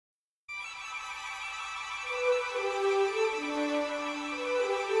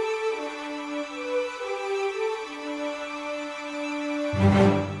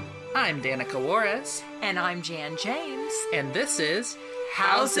I'm Danica Juarez. And I'm Jan James. And this is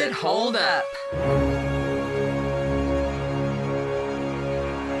How's It Hold Up?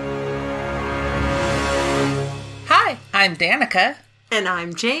 Hi, I'm Danica. And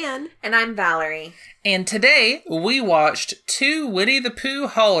I'm Jan. And I'm Valerie. And today we watched two Winnie the Pooh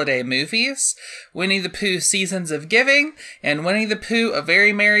holiday movies, Winnie the Pooh Seasons of Giving and Winnie the Pooh A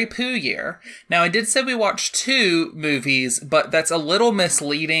Very Merry Pooh Year. Now I did say we watched two movies, but that's a little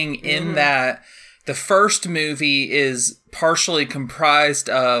misleading in that the first movie is partially comprised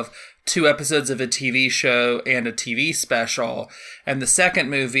of 2 episodes of a TV show and a TV special, and the second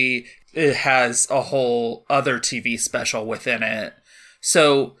movie, it has a whole other TV special within it.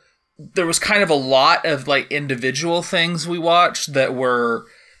 So there was kind of a lot of like individual things we watched that were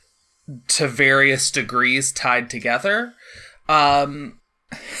to various degrees tied together. Plot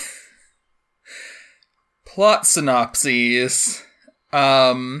synopses.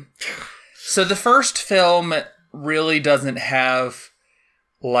 So the first film really doesn't have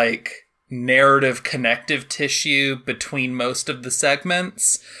like narrative connective tissue between most of the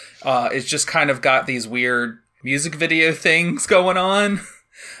segments. It's just kind of got these weird music video things going on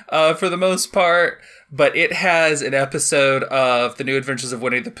for the most part. But it has an episode of The New Adventures of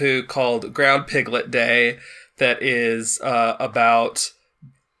Winnie the Pooh called Ground Piglet Day that is about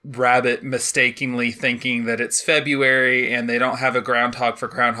Rabbit mistakenly thinking that it's February and they don't have a groundhog for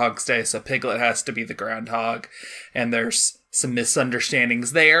Groundhog's Day, so Piglet has to be the groundhog. And there's some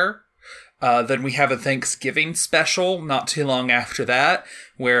misunderstandings there. Then we have a Thanksgiving special not too long after that,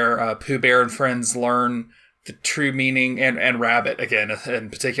 where Pooh Bear and friends learn the true meaning, and Rabbit, again, in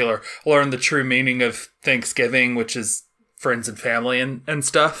particular, learn the true meaning of Thanksgiving, which is friends and family and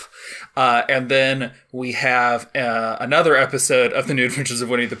stuff. And then we have another episode of The New Adventures of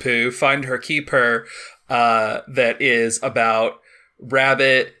Winnie the Pooh, Find Her, Keep Her, that is about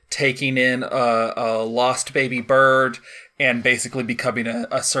Rabbit taking in a lost baby bird and basically becoming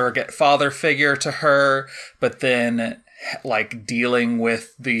a surrogate father figure to her, but then like dealing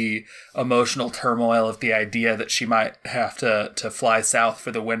with the emotional turmoil of the idea that she might have to fly south for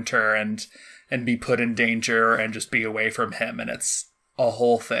the winter and be put in danger and just be away from him. And it's a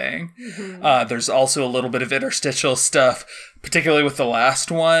whole thing. Mm-hmm. There's also a little bit of interstitial stuff, particularly with the last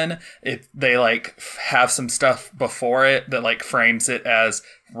one. They like have some stuff before it that like frames it as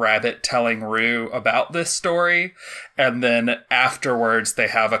Rabbit telling Roo about this story. And then afterwards they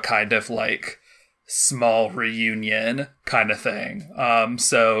have a kind of like small reunion kind of thing.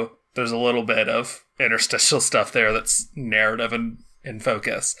 So there's a little bit of interstitial stuff there that's narrative and in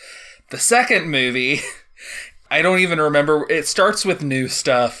focus. The second movie, I don't even remember. It starts with new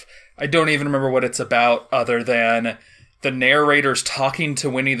stuff. I don't even remember what it's about other than the narrator's talking to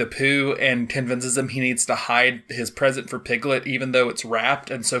Winnie the Pooh and convinces him he needs to hide his present for Piglet even though it's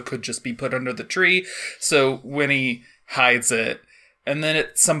wrapped and so could just be put under the tree. So Winnie hides it. And then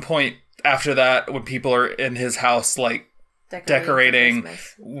at some point after that, when people are in his house, like, decorating,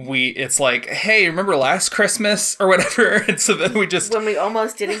 it's like, hey, remember last Christmas or whatever? And so then we just... When we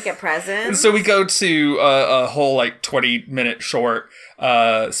almost didn't get presents. And so we go to a whole, like, 20-minute short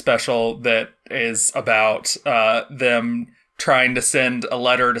special that is about them trying to send a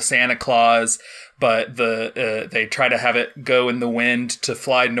letter to Santa Claus, but they try to have it go in the wind to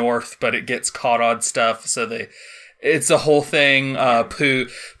fly north, but it gets caught on stuff, so it's a whole thing. Pooh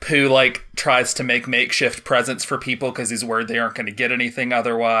like tries to make makeshift presents for people because he's worried they aren't going to get anything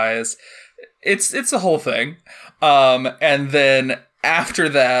otherwise. It's a whole thing. And then after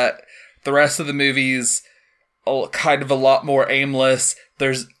that, the rest of the movie's kind of a lot more aimless.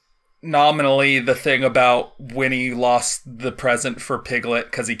 There's nominally the thing about Winnie lost the present for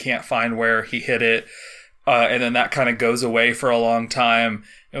Piglet because he can't find where he hid it. And then that kind of goes away for a long time.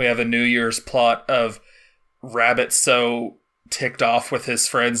 And we have a New Year's plot of Rabbit so ticked off with his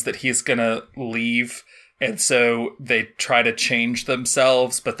friends that he's gonna leave, and so they try to change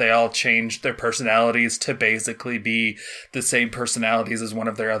themselves, but they all change their personalities to basically be the same personalities as one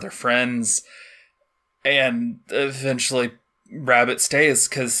of their other friends. And eventually Rabbit stays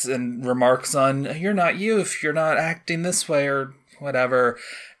and remarks on, you're not you if you're not acting this way or whatever.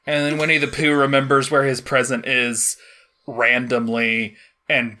 And then Winnie the Pooh remembers where his present is randomly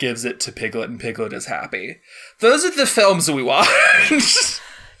and gives it to Piglet, and Piglet is happy. Those are the films we watched.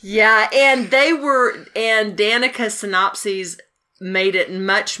 Yeah, and Danica's synopses made it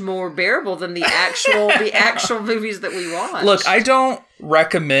much more bearable than the actual movies that we watched. Look, I don't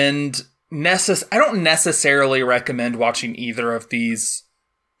necessarily recommend watching either of these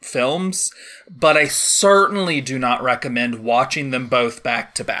films, but I certainly do not recommend watching them both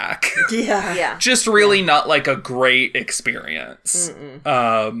back to back. Yeah. Yeah. Just really not like a great experience.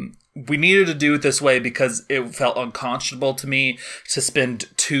 We needed to do it this way because it felt unconscionable to me to spend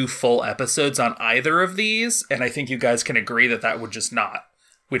 2 full episodes on either of these, and I think you guys can agree that that would just not.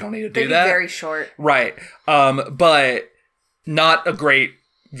 We don't need to do They'd be that. very short. Right. But not a great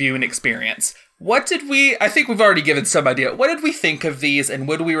viewing experience. What did we... I think we've already given some idea. What did we think of these, and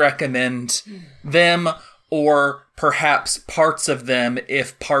would we recommend them, or perhaps parts of them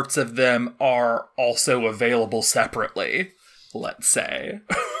if parts of them are also available separately, let's say?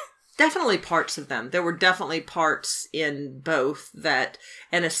 Definitely parts of them. There were definitely parts in both that,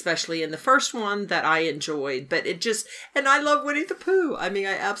 and especially in the first one, that I enjoyed. But it just, and I love Winnie the Pooh. I mean,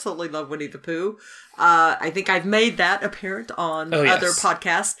 I absolutely love Winnie the Pooh. I think I've made that apparent on other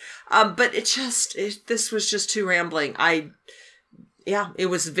podcasts. But this was just too rambling. It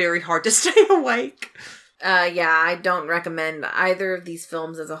was very hard to stay awake. I don't recommend either of these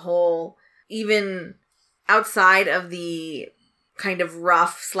films as a whole. Even outside of the kind of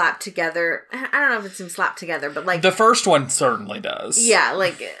rough slapped together. I don't know if it's in slapped together, but like the first one certainly does. Yeah,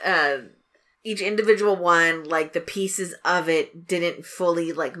 like each individual one, like the pieces of it didn't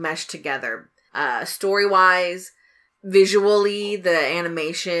fully like mesh together. Story-wise, visually, the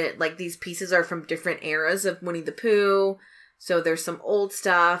animation, like these pieces are from different eras of Winnie the Pooh. So there's some old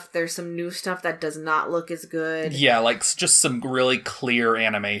stuff, there's some new stuff that does not look as good. Yeah, like just some really clear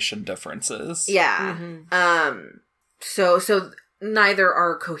animation differences. Yeah. Mm-hmm. So neither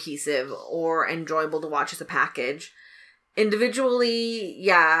are cohesive or enjoyable to watch as a package. Individually,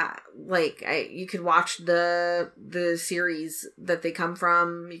 yeah, like you could watch the series that they come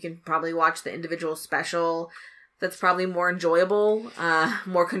from. You can probably watch the individual special. That's probably more enjoyable,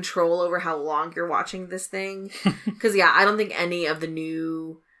 more control over how long you're watching this thing. Because, yeah, I don't think any of the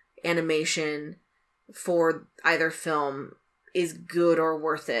new animation for either film is good or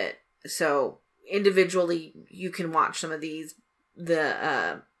worth it. So, individually, you can watch some of the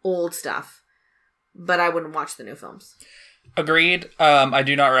old stuff, but I wouldn't watch the new films. Agreed. I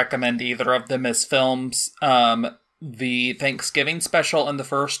do not recommend either of them as films. The Thanksgiving special in the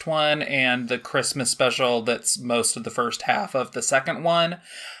first one and the Christmas special that's most of the first half of the second one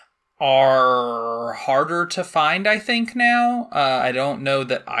are harder to find, I think, now. I don't know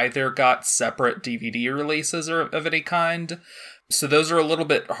that either got separate DVD releases or of any kind. So those are a little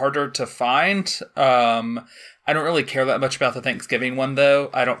bit harder to find. I don't really care that much about the Thanksgiving one,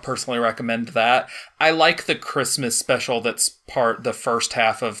 though. I don't personally recommend that. I like the Christmas special that's the first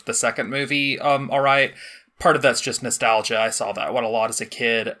half of the second movie, alright. Part of that's just nostalgia. I saw that one a lot as a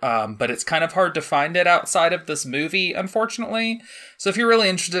kid, but it's kind of hard to find it outside of this movie, unfortunately. So if you're really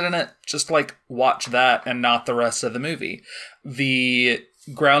interested in it, just, watch that and not the rest of the movie. The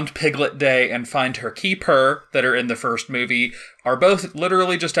Ground Piglet Day and Find Her Keep Her that are in the first movie are both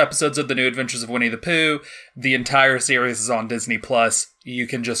literally just episodes of The New Adventures of Winnie the Pooh. The entire series is on Disney+. You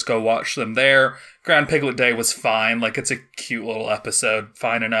can just go watch them there. Ground Piglet Day was fine. It's a cute little episode.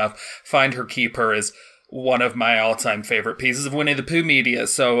 Fine enough. Find Her Keep Her is one of my all-time favorite pieces of Winnie the Pooh media.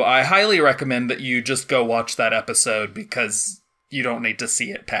 So I highly recommend that you just go watch that episode because you don't need to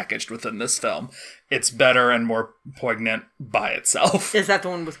see it packaged within this film. It's better and more poignant by itself. Is that the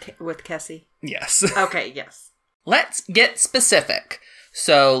one with Kessie? Yes. Okay, yes. Let's get specific.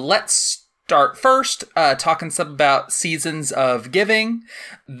 So let's start first talking some about Seasons of Giving.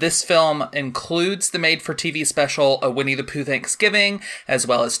 This film includes the made-for-TV special A Winnie the Pooh Thanksgiving, as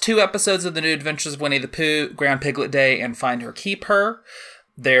well as 2 episodes of The New Adventures of Winnie the Pooh, Ground Piglet Day, and Find Her Keep Her.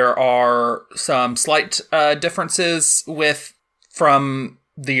 There are some slight differences from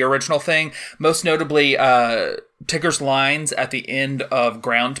the original thing. Most notably, Tigger's lines at the end of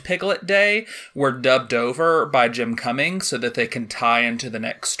Ground Piglet Day were dubbed over by Jim Cummings so that they can tie into the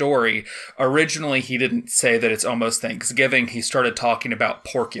next story. Originally, he didn't say that it's almost Thanksgiving. He started talking about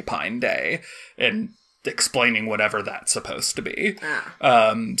Porcupine Day and explaining whatever that's supposed to be.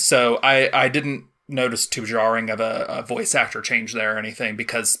 So I didn't notice too jarring of a voice actor change there or anything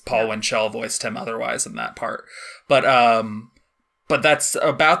because Paul Winchell voiced him otherwise in that part. But that's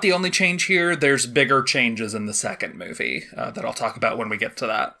about the only change here. There's bigger changes in the second movie that I'll talk about when we get to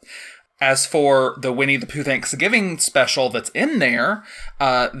that. As for the Winnie the Pooh Thanksgiving special that's in there,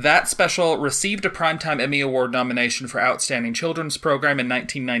 that special received a Primetime Emmy Award nomination for Outstanding Children's Program in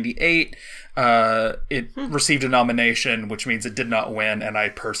 1998. It received a nomination, which means it did not win, and I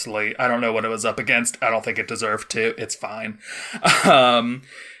don't know what it was up against. I don't think it deserved to. It's fine.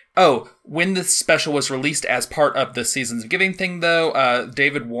 Oh, when the special was released as part of the Seasons of Giving thing, though,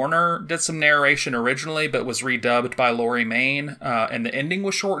 David Warner did some narration originally, but was redubbed by Laurie Main, and the ending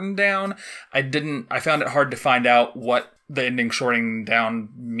was shortened down. I found it hard to find out what the ending shortening down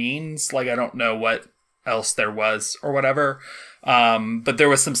means. Like, I don't know what else there was or whatever. But there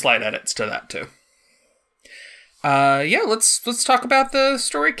was some slight edits to that too. Let's talk about the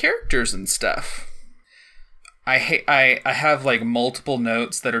story characters and stuff. I have like multiple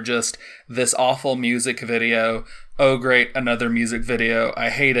notes that are just this awful music video. Oh great, another music video. I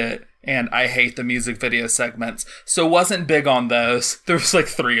hate it. And I hate the music video segments. So wasn't big on those. There was like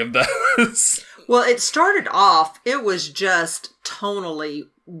 3 of those. Well, it started off, it was just tonally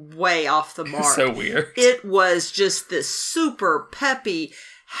way off the mark. So weird. It was just this super peppy,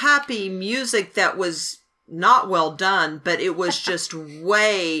 happy music that was not well done, but it was just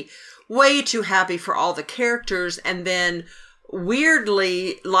way too happy for all the characters. And then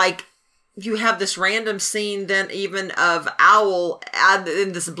weirdly, like, you have this random scene then even of Owl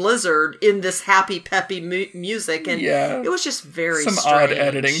in this blizzard in this happy peppy music, and it was just very some strange. Odd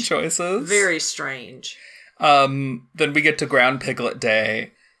editing choices. Very strange. Then we get to Ground Piglet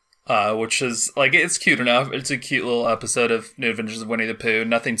Day, which is like, it's cute enough. It's a cute little episode of New Adventures of Winnie the Pooh.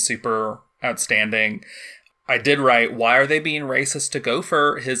 Nothing super outstanding. I did write, why are they being racist to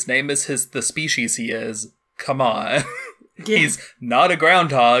Gopher? His name is the species he is. Come on. Yeah. He's not a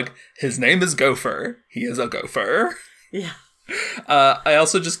groundhog. His name is Gopher. He is a gopher. Yeah. I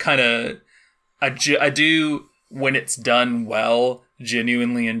also just kind of, I do, when it's done well,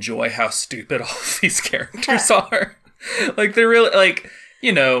 genuinely enjoy how stupid all of these characters are. Like, they're really, like,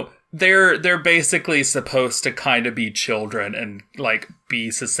 you know, they're basically supposed to kind of be children and, like, be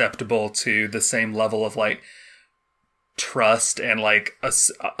susceptible to the same level of, like, trust and, like,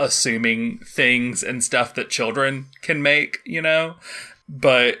 assuming things and stuff that children can make, you know?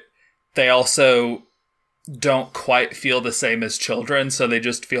 But they also don't quite feel the same as children, so they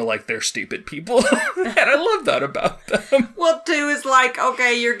just feel like they're stupid people. And I love that about them. Well, too, is like,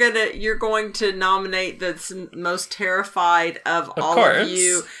 okay, you're going to nominate the most terrified of all course. Of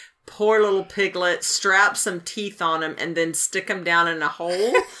you. Poor little piglet, strap some teeth on him, and then stick him down in a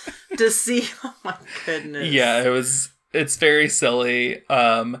hole to see. Oh my goodness. Yeah, it's very silly.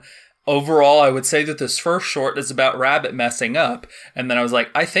 Overall, I would say that this first short is about Rabbit messing up. And then I was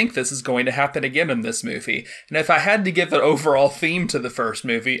like, I think this is going to happen again in this movie. And if I had to give an overall theme to the first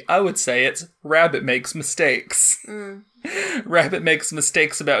movie, I would say it's Rabbit makes mistakes. Rabbit makes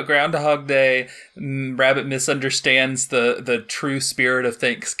mistakes about Groundhog Day. Rabbit misunderstands the true spirit of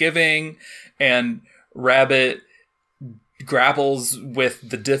Thanksgiving. And Rabbit grapples with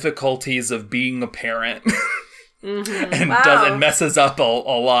the difficulties of being a parent. And messes up a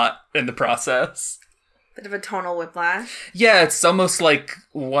lot in the process. Bit of a tonal whiplash. Yeah, it's almost like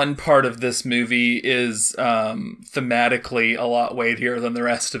one part of this movie is thematically a lot weightier than the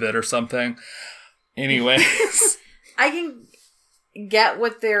rest of it or something. Anyways. I can get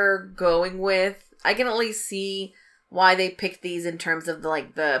what they're going with. I can at least see why they picked these in terms of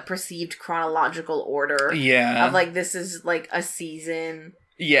the perceived chronological order. Yeah. Of like, this is like a season.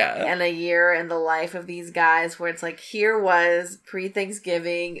 Yeah. And a year in the life of these guys where it's like, here was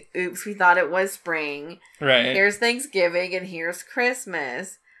pre-Thanksgiving. Oops, we thought it was spring. Right. Here's Thanksgiving and here's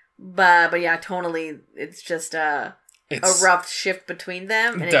Christmas. But yeah, tonally, it's just a rough shift between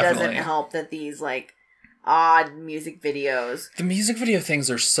them. And definitely. It doesn't help that these like odd music videos. The music video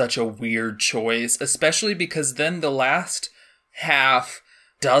things are such a weird choice, especially because then the last half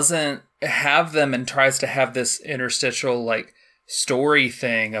doesn't have them and tries to have this interstitial like story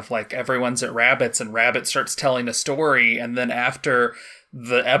thing of like everyone's at Rabbit's and Rabbit starts telling a story, and then after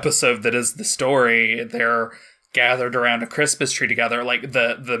the episode that is the story, they're gathered around a Christmas tree together. Like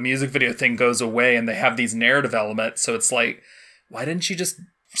the music video thing goes away and they have these narrative elements. So it's like, why didn't you just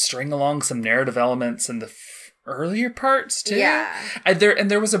string along some narrative elements in the earlier parts too? Yeah. And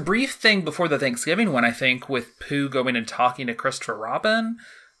there was a brief thing before the Thanksgiving one, I think, with Pooh going and talking to Christopher Robin.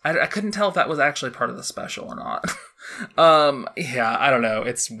 I couldn't tell if that was actually part of the special or not. Yeah, I don't know.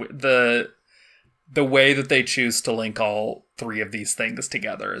 It's the way that they choose to link all 3 of these things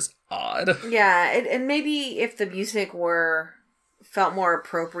together is odd. Yeah, and maybe if the music felt more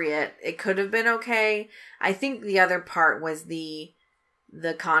appropriate, it could have been okay. I think the other part was the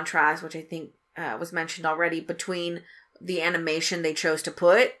contrast, which I think was mentioned already, between the animation they chose to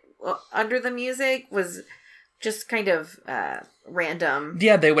put under the music was just kind of random.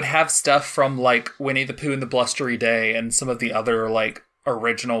 Yeah, they would have stuff from like Winnie the Pooh and the Blustery Day and some of the other like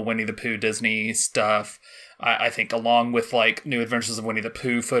original Winnie the Pooh Disney stuff. I think along with like New Adventures of Winnie the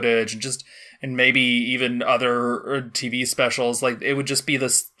Pooh footage and maybe even other TV specials, like it would just be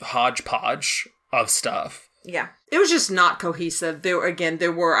this hodgepodge of stuff. Yeah. It was just not cohesive. I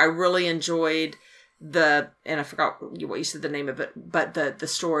really enjoyed and I forgot what you said the name of it, but the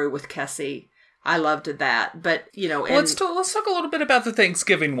story with Kessie. I loved that, but let's talk a little bit about the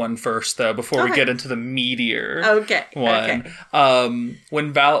Thanksgiving one first, though, before we get into the meatier one. Okay.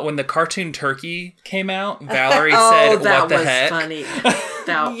 When the cartoon turkey came out, Valerie said, "What the heck?" Funny.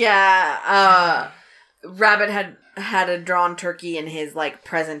 Yeah. Rabbit had a drawn turkey in his like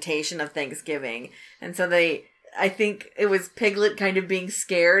presentation of Thanksgiving, and so I think it was Piglet kind of being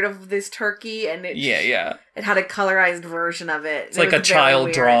scared of this turkey, and it had a colorized version of it. It's like a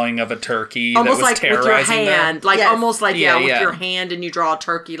child drawing of a turkey, almost that was like terrorizing with your hand, them. Almost like with your hand, and you draw a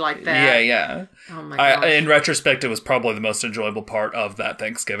turkey like that. Yeah. Oh my gosh. In retrospect, it was probably the most enjoyable part of that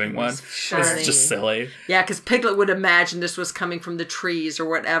Thanksgiving one. It was just silly. Yeah, because Piglet would imagine this was coming from the trees or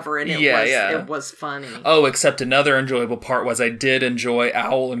whatever, and it was funny. Oh, except another enjoyable part was I did enjoy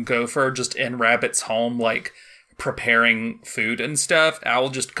Owl and Gopher just in Rabbit's home, like preparing food and stuff. Owl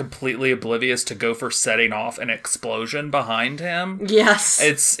just completely oblivious to Gopher setting off an explosion behind him. Yes.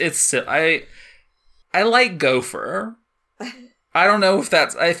 I like Gopher. I don't know if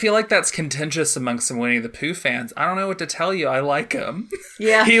I feel like that's contentious amongst some Winnie the Pooh fans. I don't know what to tell you. I like him.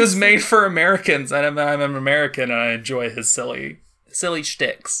 Yeah. He was made for Americans, and I'm an American, and I enjoy his silly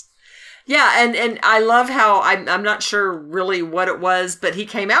shticks. Yeah, and I love how, I'm not sure really what it was, but he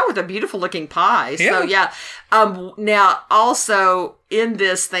came out with a beautiful looking pie. So yeah. Now also in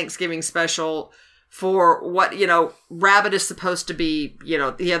this Thanksgiving special, for what, Rabbit is supposed to be,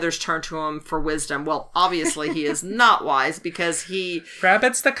 the others turn to him for wisdom. Well, obviously he is not wise because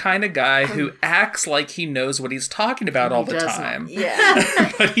Rabbit's the kind of guy who acts like he knows what he's talking about all the time.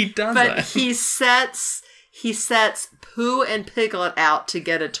 Yeah. But he doesn't. But he sets Pooh and Piglet out to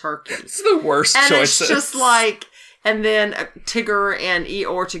get a turkey. It's the worst choices. And it's just like, and then Tigger and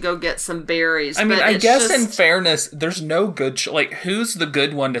Eeyore to go get some berries. I mean, I guess in fairness, there's no good, who's the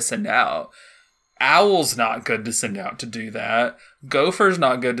good one to send out? Owl's not good to send out to do that. Gopher's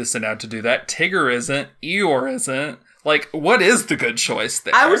not good to send out to do that. Tigger isn't. Eeyore isn't. Like, what is the good choice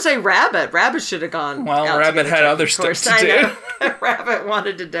there? I would say Rabbit. Rabbit should have gone. Well, Rabbit had other stuff to do. Rabbit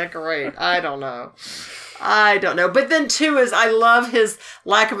wanted to decorate. I don't know. But then, too, is I love his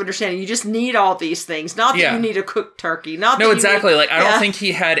lack of understanding. You just need all these things. Not that you need a cooked turkey. I don't think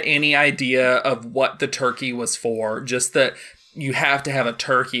he had any idea of what the turkey was for. Just that you have to have a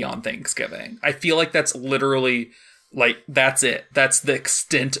turkey on Thanksgiving. I feel like that's literally, that's it. That's the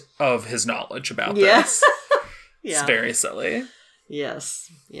extent of his knowledge about this. It's very silly. Yes.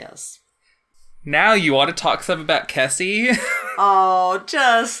 Now you want to talk some about Kessie? Oh,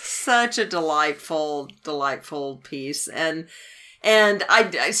 just such a delightful piece. And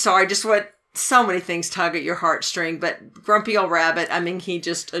I just what so many things tug at your heartstring, but Grumpy Old Rabbit, I mean, he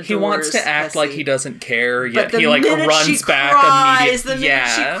just adores He wants to act Kessie. like he doesn't care, yet but he runs back immediately. The minute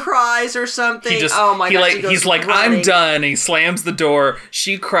she cries or something, oh my gosh, he's like, running. I'm done, and he slams the door,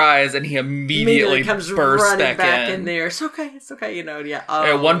 she cries, and he immediately comes bursts running back in there. It's okay, yeah.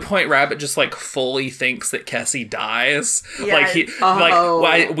 At one point, Rabbit just fully thinks that Kessie dies.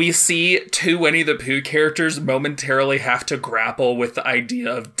 Yeah. We see two Winnie the Pooh characters momentarily have to grapple with the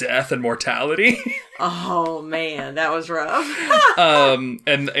idea of death and mortality. Oh man, that was rough.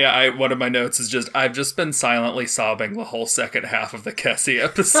 One of my notes is just I've just been silently sobbing the whole second half of the Kessie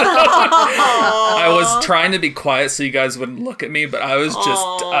episode. I was trying to be quiet so you guys wouldn't look at me, but I was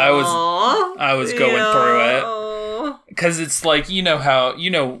going through it. Because it's you know how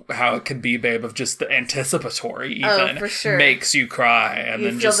it can be, babe, of just the anticipatory even for sure. makes you cry, and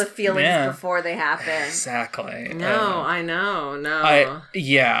you then feel the feelings before they happen. Exactly. No, I know. No.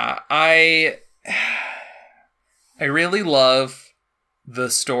 I really love the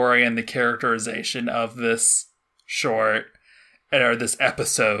story and the characterization of this short or this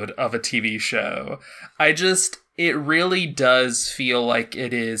episode of a TV show. It really does feel like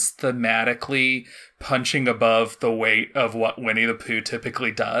it is thematically punching above the weight of what Winnie the Pooh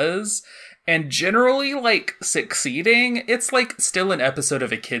typically does. And generally, succeeding. It's, still an episode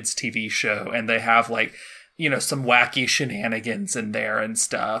of a kid's TV show. And they have, some wacky shenanigans in there and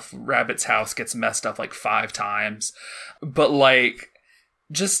stuff. Rabbit's house gets messed up, 5 times. But,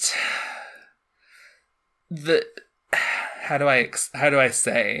 just... How do I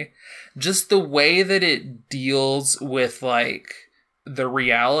say? Just the way that it deals with, the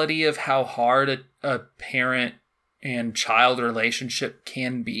reality of how hard a parent and child relationship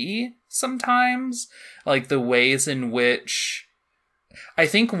can be sometimes. The ways in which I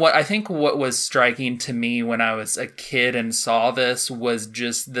think what was striking to me when I was a kid and saw this was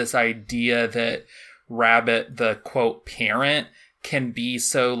just this idea that Rabbit, the quote parent, can be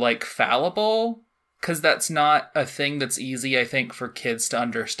so like fallible, because that's not a thing that's easy, I think, for kids to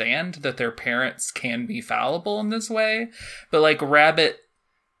understand, that their parents can be fallible in this way. But like Rabbit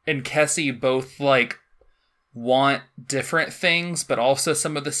and Kessie both like want different things, but also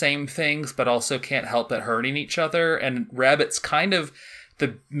some of the same things, but also can't help but hurting each other. And Rabbit's kind of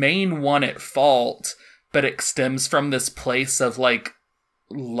the main one at fault, but it stems from this place of like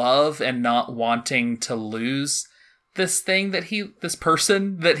love and not wanting to lose this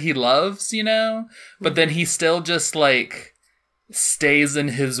person that he loves, you know? But then he still just like stays in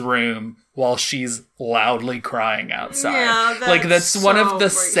his room while she's loudly crying outside. Yeah, that's one of the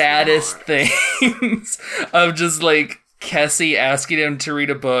saddest things of just like Kessie asking him to read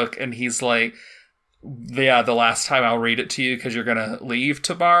a book, and he's like, yeah, the last time I'll read it to you because you're gonna leave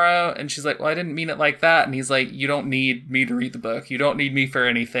tomorrow. And she's like, well, I didn't mean it like that. And he's like, you don't need me to read the book. You don't need me for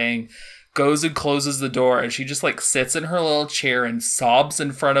anything. Goes and closes the door, and she just like sits in her little chair and sobs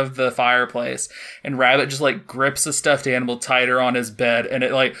in front of the fireplace. And Rabbit just like grips a stuffed animal tighter on his bed, and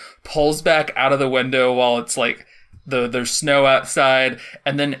it like pulls back out of the window while it's like there's snow outside,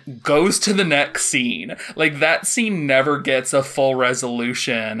 and then goes to the next scene. Like that scene never gets a full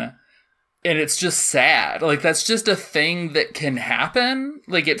resolution, and it's just sad. Like that's just a thing that can happen.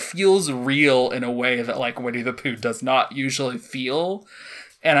 Like it feels real in a way that like Winnie the Pooh does not usually feel.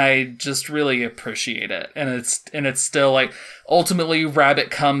 And I just really appreciate it. And it's still like, ultimately Rabbit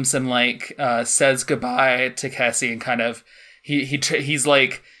comes and like, says goodbye to Kessie, and kind of, he's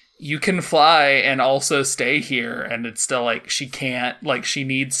like, you can fly and also stay here. And it's still like, she can't, like she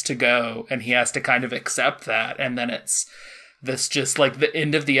needs to go, and he has to kind of accept that. And then it's this just like the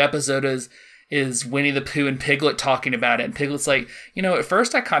end of the episode is Winnie the Pooh and Piglet talking about it. And Piglet's like, you know, at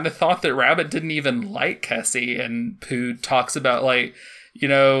first I kind of thought that Rabbit didn't even like Kessie. And Pooh talks about like, you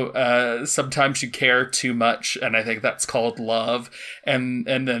know, sometimes you care too much, and I think that's called love. And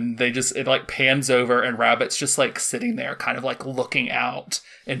then it like pans over, and Rabbit's just like sitting there kind of like looking out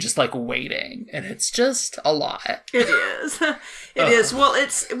and just like waiting. And it's just a lot. It is. It is. Well,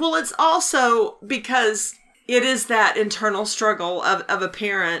 it's also because it is that internal struggle of a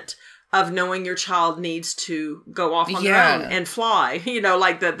parent of knowing your child needs to go off on their own and fly, you know,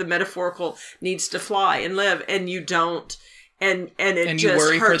 like the metaphorical needs to fly and live, and you don't. And it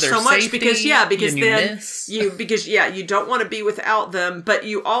just hurts so much because you don't want to be without them, but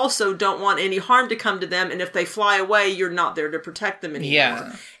you also don't want any harm to come to them. And if they fly away, you're not there to protect them anymore.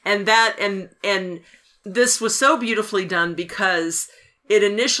 Yeah. And this was so beautifully done because it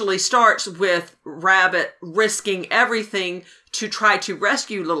initially starts with Rabbit risking everything to try to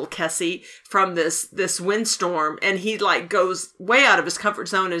rescue little Kessie from this windstorm, and he like goes way out of his comfort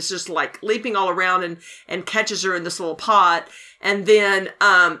zone and is just like leaping all around and catches her in this little pot. And then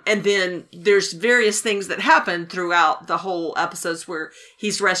there's various things that happen throughout the whole episodes where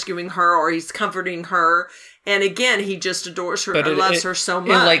he's rescuing her or he's comforting her. And again, he just adores her and loves her so much.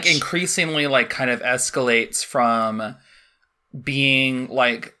 It like increasingly like kind of escalates from being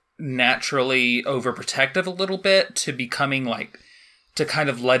like naturally overprotective a little bit to becoming like, to kind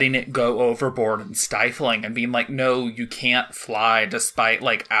of letting it go overboard and stifling and being like, no, you can't fly, despite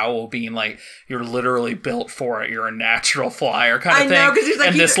like Owl being like, you're literally built for it, you're a natural flyer kind of thing. Know, 'cause he's like,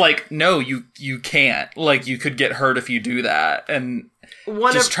 and this like, no, you can't, like you could get hurt if you do that. And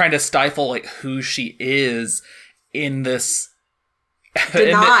trying to stifle like who she is in this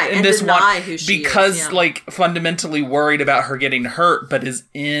deny who she because is, like fundamentally worried about her getting hurt, but is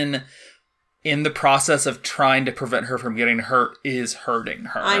in the process of trying to prevent her from getting hurt, is hurting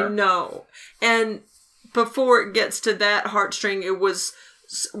her. I know. And before it gets to that heartstring, it was,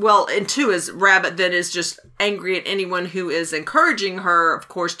 well, and two is Rabbit then is just angry at anyone who is encouraging her, of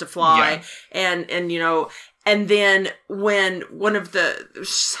course, to fly. Yeah. And you know, and then when one of the,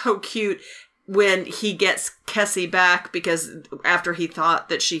 so cute, when he gets Kessie back, because after he thought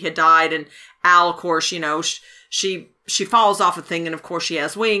that she had died, and Owl, of course, you know, she falls off a thing, and of course she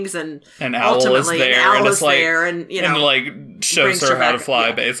has wings, and Owl is there, and is like, there, and you know, and like shows her how to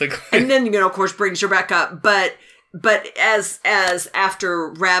fly, basically, and then you know, of course, brings her back up, But as after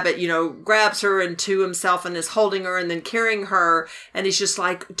Rabbit, you know, grabs her into himself and is holding her and then carrying her, and he's just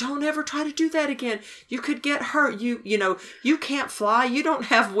like, don't ever try to do that again. You could get hurt. You know, you can't fly. You don't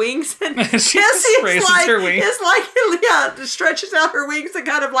have wings. And she raises her wings. It's like, yeah, stretches out her wings and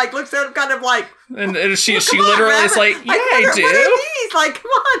kind of like looks at him kind of like, and she literally is like, yeah, I do. He's like,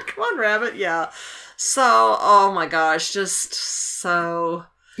 come on, Rabbit. Yeah. So, oh my gosh, just so...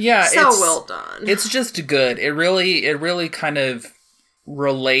 Yeah, so well done. It's just good. It really kind of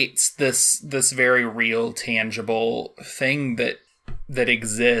relates this very real, tangible thing that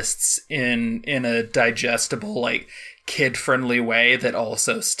exists in a digestible, like, kid-friendly way that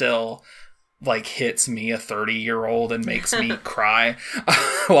also still, like, hits me, a 30-year-old, and makes me cry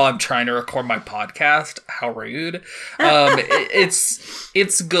while I'm trying to record my podcast. How rude.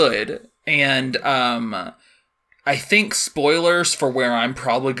 It's good. And I think spoilers for where I'm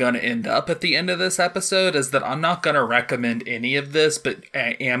probably going to end up at the end of this episode is that I'm not going to recommend any of this, but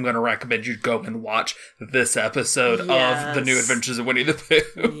I am going to recommend you go and watch this episode of The New Adventures of Winnie the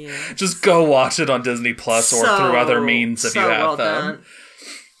Pooh. Yes. Just go watch it on Disney Plus or through other means if you have them. Done.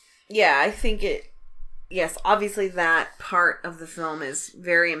 Yeah, I think yes, obviously that part of the film is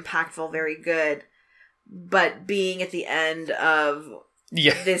very impactful, very good, but being at the end of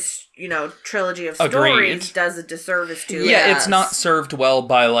this, trilogy of stories does a disservice to it. Yeah, it's not served well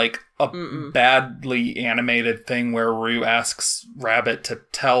by, like, a badly animated thing where Roo asks Rabbit to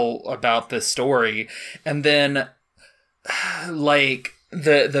tell about this story, and then, like,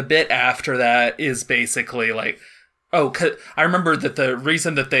 the bit after that is basically, like, I remember that the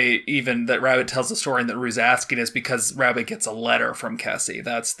reason that that Rabbit tells the story and that Roo's asking is because Rabbit gets a letter from Kessie.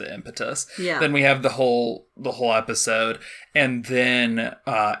 That's the impetus. Yeah. Then we have the whole episode. And then,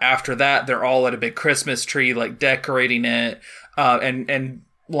 after that, they're all at a big Christmas tree, like, decorating it. And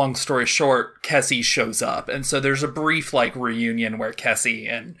long story short, Kessie shows up. And so there's a brief, like, reunion where Kessie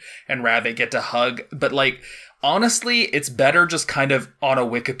and Rabbit get to hug. But, like, honestly, it's better just kind of on a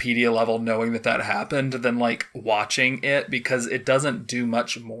Wikipedia level knowing that happened than, like, watching it, because it doesn't do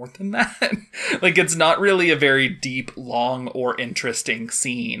much more than that. Like, it's not really a very deep, long, or interesting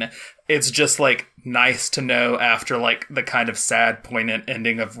scene. It's just, like, nice to know after, like, the kind of sad, poignant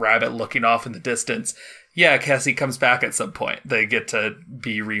ending of Rabbit looking off in the distance. Yeah, Kessie comes back at some point. They get to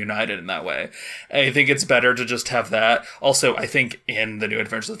be reunited in that way. I think it's better to just have that. Also, I think in The New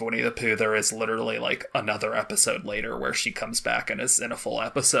Adventures of Winnie the Pooh, there is literally, like, another episode later where she comes back and is in a full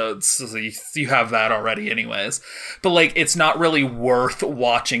episode. So you have that already anyways. But, like, it's not really worth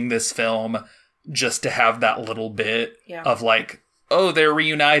watching this film just to have that little bit of, like, oh, they're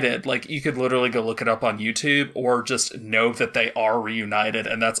reunited. Like, you could literally go look it up on YouTube or just know that they are reunited.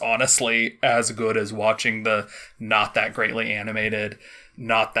 And that's honestly as good as watching the not that greatly animated,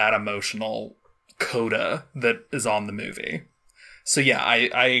 not that emotional coda that is on the movie. So yeah,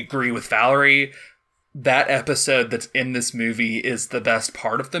 I agree with Valerie. That episode that's in this movie is the best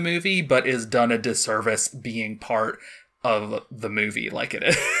part of the movie, but is done a disservice being part of the movie like it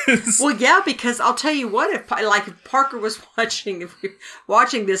is. Well, yeah, because I'll tell you what, if Parker was watching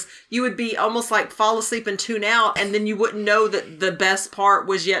this, you would be almost like fall asleep and tune out, and then you wouldn't know that the best part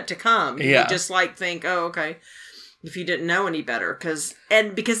was yet to come. You would just, like, think, oh, okay, if you didn't know any better. Because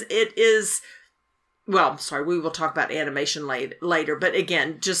it is, well, sorry, we will talk about animation later, but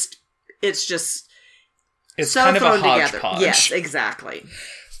again, it's so kind of a hodgepodge. Together. Yes, exactly.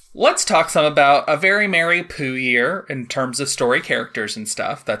 Let's talk some about A Very Merry Pooh Year in terms of story, characters, and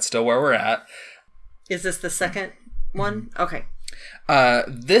stuff. That's still where we're at. Is this the second one? Okay.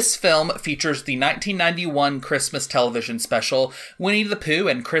 This film features the 1991 Christmas television special, Winnie the Pooh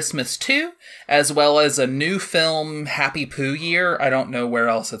and Christmas 2, as well as a new film, Happy Pooh Year. I don't know where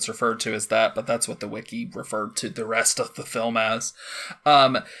else it's referred to as that, but that's what the wiki referred to the rest of the film as.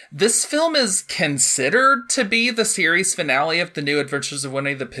 This film is considered to be the series finale of The New Adventures of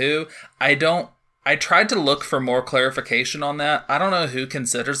Winnie the Pooh. I tried to look for more clarification on that. I don't know who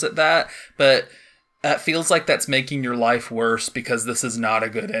considers it that, but that feels like that's making your life worse because this is not a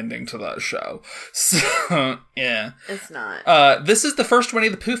good ending to that show. So, yeah. It's not. This is the first Winnie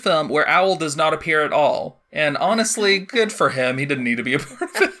the Pooh film where Owl does not appear at all. And honestly, good for him. He didn't need to be a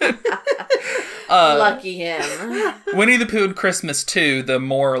part of it. Lucky him. Winnie the Pooh and Christmas 2, the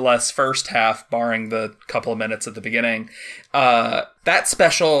more or less first half, barring the couple of minutes at the beginning, that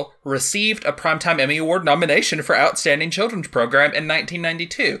special received a Primetime Emmy Award nomination for Outstanding Children's Program in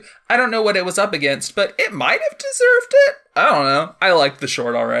 1992. I don't know what it was up against, but it might have deserved it. I don't know. I liked the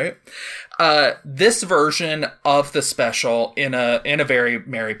short all right. This version of the special in a Very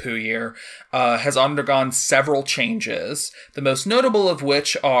Merry Pooh Year has undergone several changes. The most notable of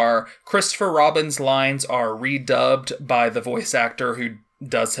which are Christopher Robin's lines are redubbed by the voice actor who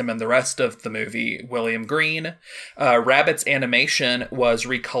does him in the rest of the movie, William Green. Rabbit's animation was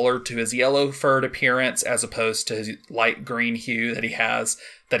recolored to his yellow furred appearance as opposed to his light green hue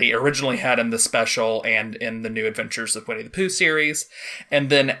that he originally had in the special and in the New Adventures of Winnie the Pooh series.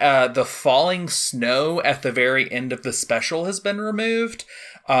 And then the falling snow at the very end of the special has been removed.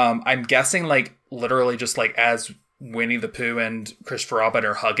 I'm guessing, like, literally just, like, as Winnie the Pooh and Christopher Robin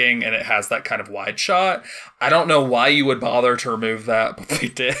are hugging, and it has that kind of wide shot. I don't know why you would bother to remove that, but they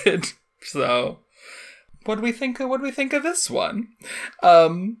did. So, what do we think of this one?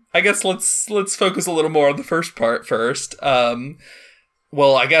 I guess let's focus a little more on the first part first.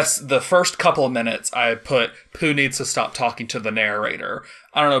 Well, I guess the first couple of minutes I put Pooh needs to stop talking to the narrator.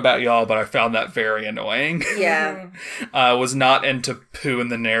 I don't know about y'all, but I found that very annoying. Yeah. I was not into Pooh and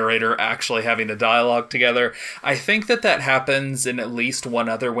the narrator actually having a dialogue together. I think that happens in at least one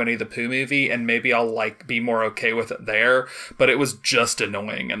other Winnie the Pooh movie, and maybe I'll be more okay with it there, but it was just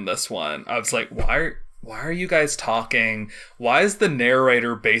annoying in this one. I was like, why are you guys talking? Why is the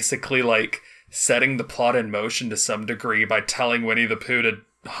narrator basically setting the plot in motion to some degree by telling Winnie the Pooh to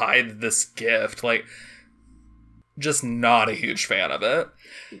hide this gift? Just not a huge fan of it.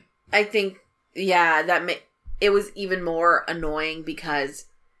 I think, yeah, it was even more annoying because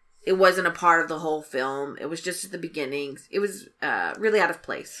it wasn't a part of the whole film. It was just at the beginnings. It was really out of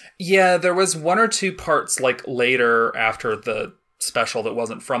place. Yeah, there was one or two parts later after the special that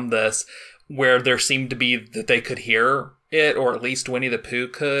wasn't from this where there seemed to be that they could hear it, or at least Winnie the Pooh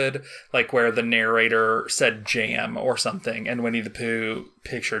could, where the narrator said jam or something and Winnie the Pooh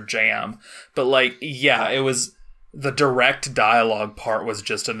pictured jam. But it was the direct dialogue part was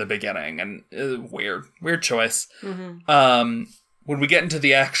just in the beginning, and weird choice. Mm-hmm. When we get into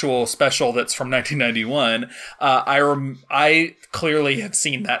the actual special that's from 1991, I clearly have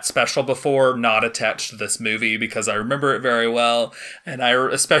seen that special before, not attached to this movie, because I remember it very well, and I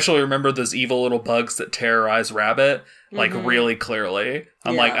especially remember those evil little bugs that terrorize Rabbit. Really clearly.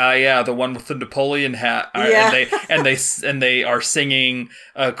 I'm the one with the Napoleon hat. And they are singing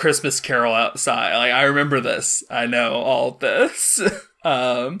a Christmas Carol outside. I remember this. I know all this.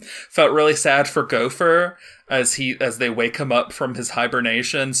 Felt really sad for Gopher as they wake him up from his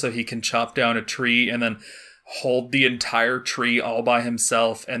hibernation so he can chop down a tree and then hold the entire tree all by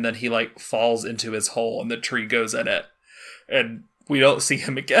himself, and then he falls into his hole and the tree goes in it. And we don't see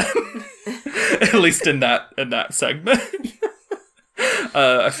him again. At least in that segment.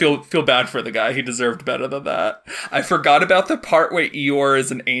 I feel bad for the guy. He deserved better than that. I forgot about the part where Eeyore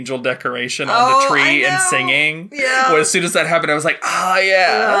is an angel decoration on the tree and singing. Yeah. Well, as soon as that happened, I was like,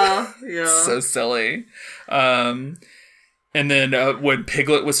 yeah. So silly. And then when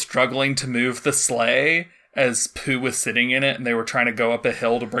Piglet was struggling to move the sleigh, as Pooh was sitting in it and they were trying to go up a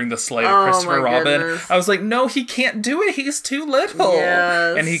hill to bring the sleigh to Christopher Robin. Goodness. I was like, no, he can't do it. He's too little.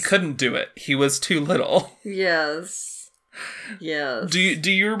 Yes. And he couldn't do it. He was too little. Yes. Do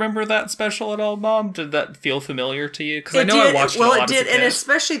you remember that special at all, Mom? Did that feel familiar to you? Because I know I watched it a lot. Well, it did, and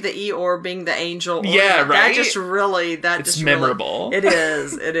especially the Eeyore being the angel. Yeah, right? That just really... It's memorable. It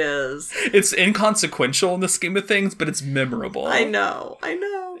is. It's inconsequential in the scheme of things, but it's memorable. I know.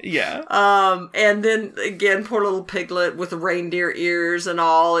 Yeah. And then, again, poor little Piglet with the reindeer ears and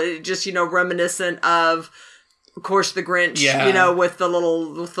all. It just, reminiscent of course, the Grinch, with the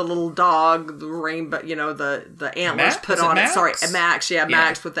little dog, the rainbow, the antlers put on it. Sorry, Max. Yeah,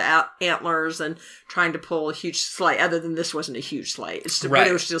 Max with the antlers and trying to pull a huge sleigh. Other than this wasn't a huge sleigh. But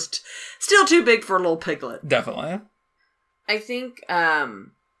it was just still too big for a little Piglet. Definitely. I think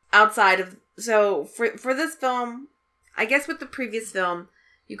outside of... So, for this film, I guess with the previous film,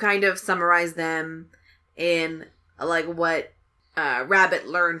 you kind of summarize them in, what Rabbit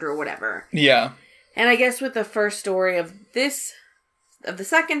learned or whatever. Yeah. And I guess with the first story of the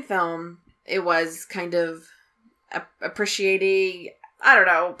second film, it was kind of appreciating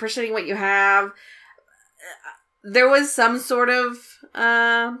what you have. There was some sort of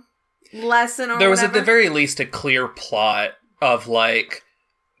lesson or there was whatever. At the very least a clear plot of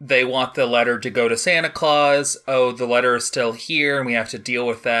they want the letter to go to Santa Claus. Oh, the letter is still here and we have to deal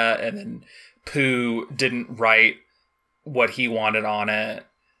with that. And then Pooh didn't write what he wanted on it.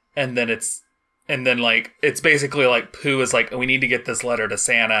 And then it's basically Pooh is we need to get this letter to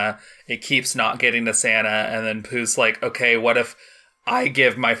Santa. It keeps not getting to Santa. And then Pooh's okay, what if I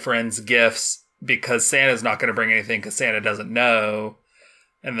give my friends gifts because Santa's not going to bring anything because Santa doesn't know.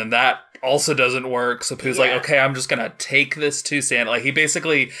 And then that also doesn't work. So Pooh's okay, I'm just going to take this to Santa. He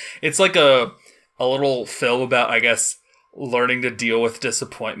basically, it's a little film about, I guess, learning to deal with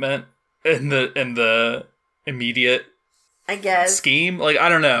disappointment in the immediate scheme. I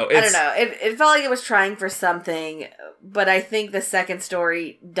don't know. I don't know. It felt like it was trying for something, but I think the second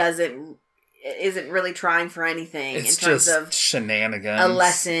story isn't really trying for anything. It's in terms just of shenanigans. A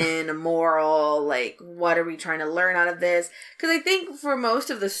lesson, a moral, what are we trying to learn out of this? Because I think for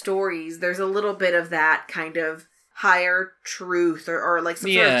most of the stories, there's a little bit of that kind of higher truth or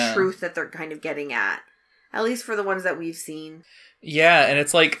some sort of truth that they're kind of getting at least for the ones that we've seen. Yeah, and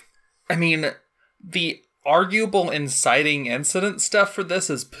it's arguable inciting incident stuff for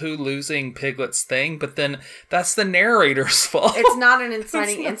this is Pooh losing Piglet's thing, but then that's the narrator's fault. It's not an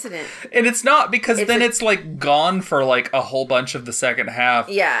inciting incident. And it's not, because it's like gone for like a whole bunch of the second half.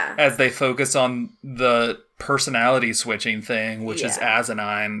 Yeah. As they focus on the personality switching thing, which is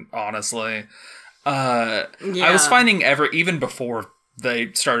asinine, honestly. I was finding even before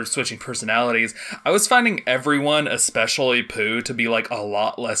they started switching personalities, I was finding everyone, especially Pooh, to be like a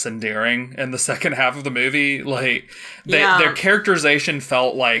lot less endearing in the second half of the movie. Like, their characterization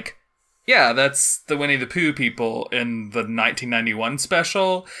felt like, yeah, that's the Winnie the Pooh people in the 1991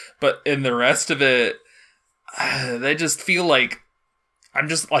 special, but in the rest of it, they just feel like I'm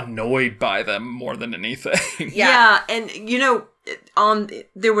just annoyed by them more than anything. Yeah, and you know,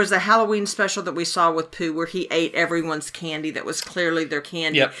 there was a Halloween special that we saw with Pooh where he ate everyone's candy that was clearly their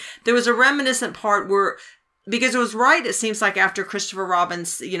candy. Yep. There was a reminiscent part where, because it was right, it seems like after Christopher Robin,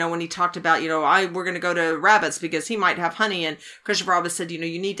 you know, when he talked about, you know, we're going to go to Rabbit's because he might have honey, and Christopher Robin said, you know,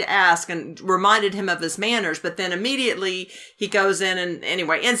 you need to ask, and reminded him of his manners, but then immediately he goes in and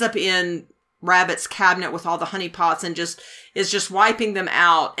anyway ends up in Rabbit's cabinet with all the honey pots and is just wiping them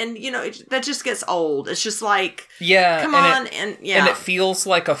out. And, you know, that just gets old. It's just like, come on. And it feels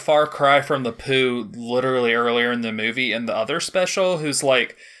like a far cry from the Pooh literally earlier in the movie in the other special, who's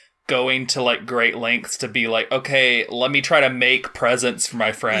like going to like great lengths to be like, okay, let me try to make presents for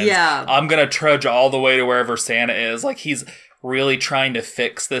my friends. Yeah. I'm going to trudge all the way to wherever Santa is. Like, he's really trying to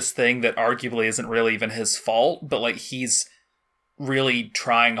fix this thing that arguably isn't really even his fault, but like he's really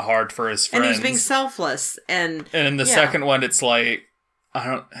trying hard for his friends. And he's being selfless. And in the second one, it's like,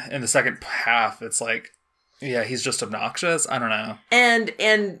 in the second half, it's like, yeah, he's just obnoxious. I don't know.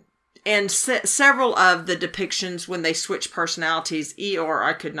 And several of the depictions when they switch personalities, Eeyore,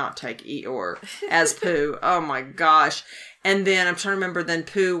 I could not take Eeyore as Pooh. Oh my gosh. And then I'm trying to remember, then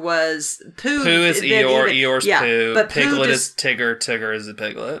Pooh is Eeyore, Eeyore's Pooh, but Piglet is Tigger, Tigger is a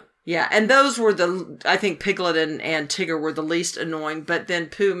Piglet. Yeah, and those were I think Piglet and Tigger were the least annoying, but then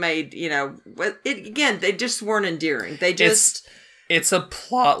Pooh made, you know, again, they just weren't endearing. They just... It's a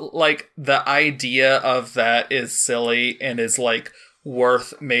plot, like, the idea of that is silly and is, like,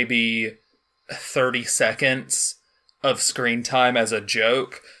 worth maybe 30 seconds of screen time as a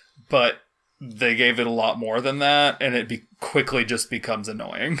joke, but they gave it a lot more than that, and it quickly just becomes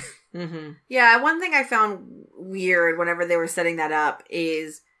annoying. Mm-hmm. Yeah, one thing I found weird whenever they were setting that up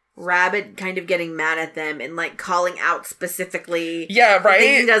is Rabbit kind of getting mad at them and like calling out specifically the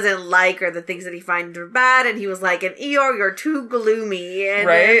things he doesn't like or the things that he finds are bad, and he was like, "And Eeyore, you're too gloomy," and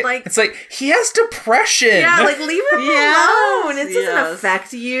right? like, it's like, he has depression. Yeah, like, leave him alone. It doesn't Yes.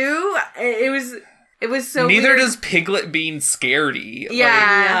 affect you. It was so Neither weird. does Piglet being scaredy.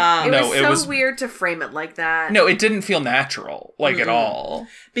 Yeah. Like, it was so weird to frame it like that. No, it didn't feel natural, like, at all.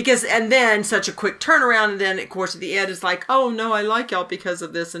 Because, and then such a quick turnaround, and then, of course, at the end, it's like, oh, no, I like y'all because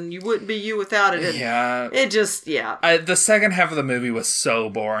of this, and you wouldn't be you without it. And yeah. It just, yeah. The second half of the movie was so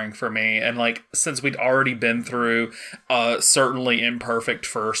boring for me, and, like, since we'd already been through a certainly imperfect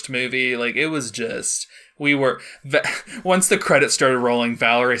first movie, like, it was just... once the credits started rolling,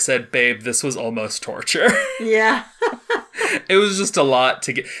 Valerie said, "Babe, this was almost torture." Yeah. It was just a lot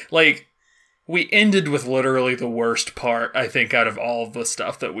to get, like, we ended with literally the worst part, I think, out of all of the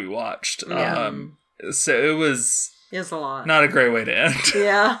stuff that we watched. Yeah. So it was It's a lot. not a great way to end.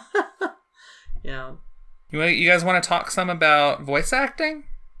 Yeah. Yeah. You guys want to talk some about voice acting?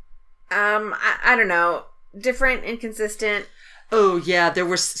 I don't know. Different, inconsistent. Oh yeah, there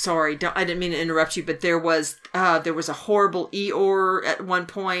was. Sorry, I didn't mean to interrupt you, but there was a horrible Eeyore at one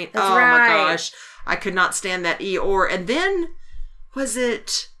point. That's oh right. my gosh, I could not stand that Eeyore. And then was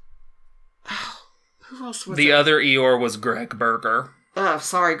it? Oh, who else was The it? other Eeyore was Greg Berger. Oh,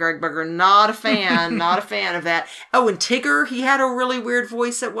 sorry, Greg Berger. Not a fan. Not a fan of that. Oh, and Tigger, he had a really weird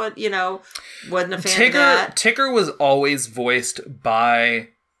voice at what, wasn't a fan of that. Tigger was always voiced by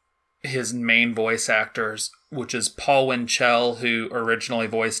his main voice actors, which is Paul Winchell, who originally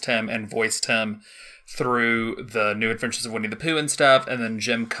voiced him and voiced him through the New Adventures of Winnie the Pooh and stuff, and then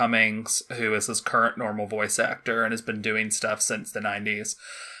Jim Cummings, who is his current normal voice actor and has been doing stuff since the 90s.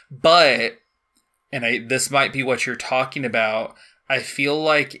 But, and this might be what you're talking about, I feel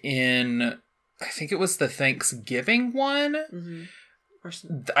like I think it was the Thanksgiving one. Mm-hmm.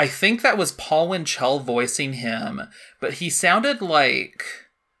 I think that was Paul Winchell voicing him, but he sounded like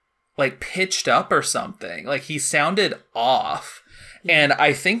pitched up or something. Like, he sounded off. And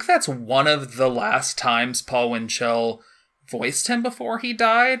I think that's one of the last times Paul Winchell voiced him before he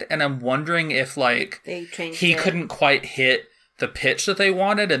died. And I'm wondering if, like, he couldn't quite hit the pitch that they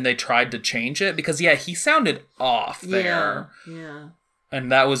wanted and they tried to change it. Because, yeah, he sounded off there. Yeah.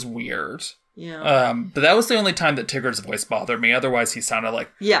 And that was weird. Yeah. But that was the only time that Tigger's voice bothered me. Otherwise, he sounded like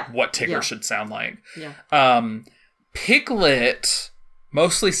what Tigger Yeah. should sound like. Yeah. Piglet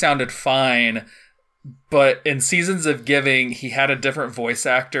mostly sounded fine, but in Seasons of Giving, he had a different voice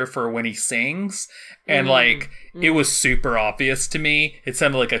actor for when he sings. And, it was super obvious to me. It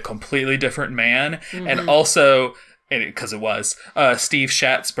sounded like a completely different man. Mm-hmm. And also, because it was, Steve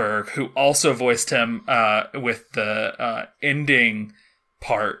Schatzberg, who also voiced him with the ending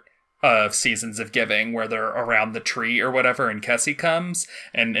part of Seasons of Giving, where they're around the tree or whatever, and Kessie comes,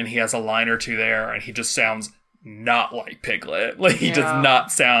 and he has a line or two there, and he just sounds not like Piglet. Like, he does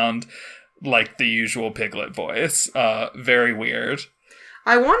not sound like the usual Piglet voice. Very weird.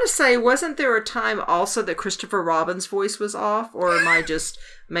 I want to say, wasn't there a time also that Christopher Robin's voice was off? Or am I just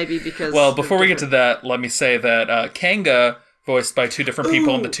maybe because... Well, before we get to that, let me say that Kanga, voiced by two different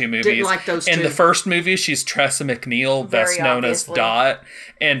people in the two movies. Didn't like those two. In the first movie, she's Tressa McNeil, best known as Dot.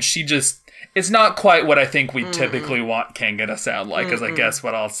 And she just... It's not quite what I think we typically want Kanga to sound like, is I guess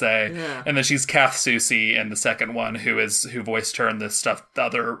what I'll say. Yeah. And then she's Kath Soucie in the second one, who voiced her in the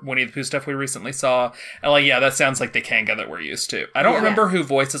other Winnie the Pooh stuff we recently saw. And that sounds like the Kanga that we're used to. I don't remember who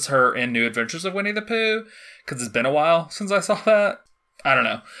voices her in New Adventures of Winnie the Pooh, because it's been a while since I saw that. I don't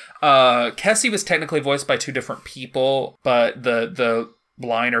know. Kessie was technically voiced by two different people, but the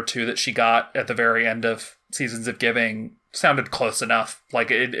line or two that she got at the very end of Seasons of Giving sounded close enough. Like,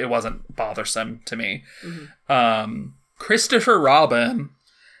 it wasn't bothersome to me. Mm-hmm. Christopher Robin,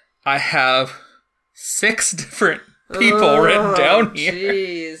 I have 6 different people written down here.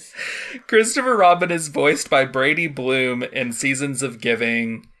 Jeez. Christopher Robin is voiced by Brady Bloom in Seasons of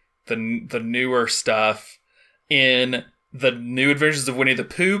Giving, the newer stuff. In the New Adventures of Winnie the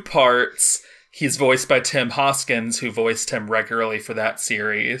Pooh parts, he's voiced by Tim Hoskins, who voiced him regularly for that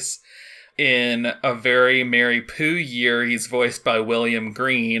series. In A Very Merry Pooh Year, he's voiced by William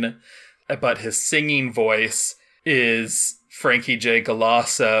Green, but his singing voice is Frankie J.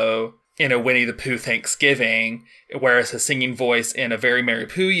 Galasso in A Winnie the Pooh Thanksgiving, whereas his singing voice in A Very Merry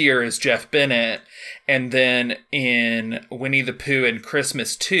Pooh Year is Jeff Bennett. And then in Winnie the Pooh and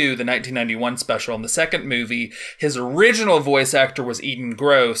Christmas 2, the 1991 special in the second movie, his original voice actor was Eden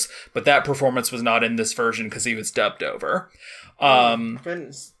Gross, but that performance was not in this version because he was dubbed over.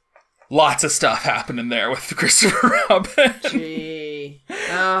 Goodness. Lots of stuff happening there with Christopher Robin. Gee.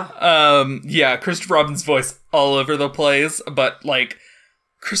 Christopher Robin's voice all over the place, but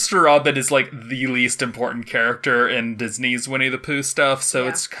Christopher Robin is the least important character in Disney's Winnie the Pooh stuff, so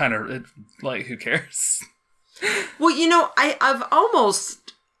it's kind of who cares? Well, I'm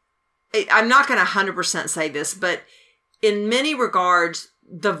not going to 100% say this, but in many regards,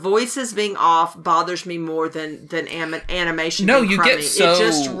 the voices being off bothers me more than animation. No, being you crummy. get so... It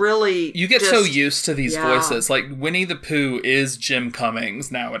just really... You get so used to these voices. Winnie the Pooh is Jim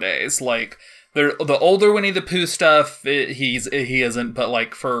Cummings nowadays. The older Winnie the Pooh stuff, he isn't,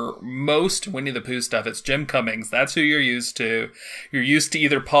 but for most Winnie the Pooh stuff, it's Jim Cummings. That's who you're used to. You're used to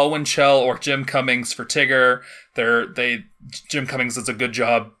either Paul Winchell or Jim Cummings for Tigger. Jim Cummings does a good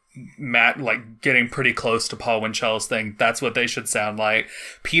job getting pretty close to Paul Winchell's thing. That's what they should sound like.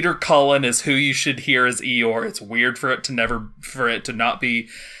 Peter Cullen is who you should hear as Eeyore. It's weird for it to not be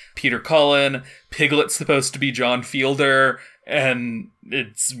Peter Cullen. Piglet's supposed to be John Fielder, and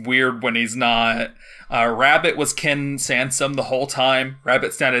it's weird when he's not. Rabbit was Ken Sansom the whole time.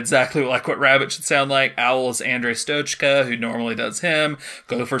 Rabbit sounded exactly like what Rabbit should sound like. Owl is Andrei Stochka, who normally does him.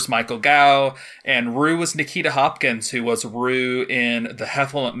 Gopher's Michael Gow. And Roo was Nikita Hopkins, who was Roo in the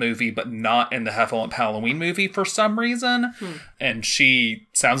Heffalump movie, but not in the Heffalump Halloween movie for some reason. And she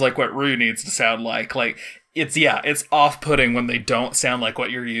sounds like what Roo needs to sound like. It's off-putting when they don't sound like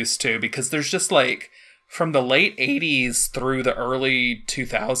what you're used to, because there's just from the late 80s through the early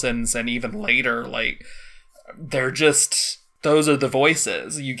 2000s and even later, they're just, those are the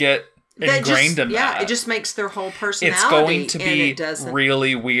voices. You get ingrained in that. Yeah, it just makes their whole personality. It's going to be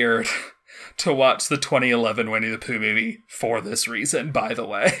really weird to watch the 2011 Winnie the Pooh movie for this reason, by the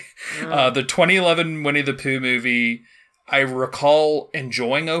way. The 2011 Winnie the Pooh movie, I recall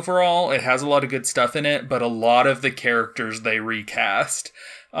enjoying overall. It has a lot of good stuff in it, but a lot of the characters they recast,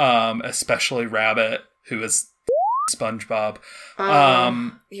 especially Rabbit, who is SpongeBob.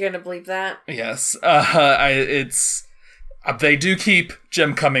 You're gonna believe that? Yes. They do keep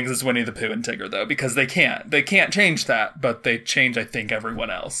Jim Cummings as Winnie the Pooh and Tigger, though, because they can't change that, but they change, I think, everyone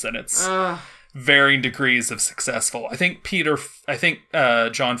else, and it's varying degrees of successful. I think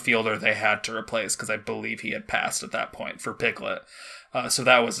John Fielder they had to replace, because I believe he had passed at that point for Piglet. So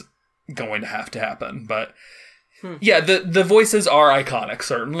that was going to have to happen, but Yeah, the voices are iconic,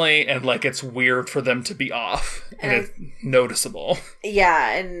 certainly, and like it's weird for them to be off, and it's noticeable.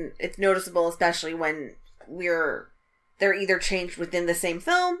 Yeah, and it's noticeable especially when they're either changed within the same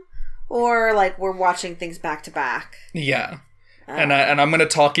film, or like we're watching things back to back. Yeah. And I'm going to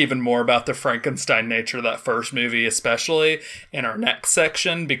talk even more about the Frankenstein nature of that first movie, especially in our next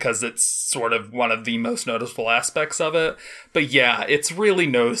section, because it's sort of one of the most noticeable aspects of it. But yeah, it's really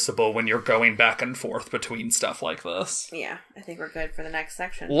noticeable when you're going back and forth between stuff like this. Yeah, I think we're good for the next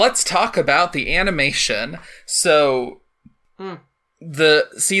section. Let's talk about the animation. So, the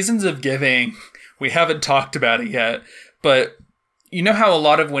Seasons of Giving, we haven't talked about it yet, but you know how a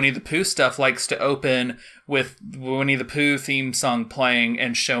lot of Winnie the Pooh stuff likes to open with Winnie the Pooh theme song playing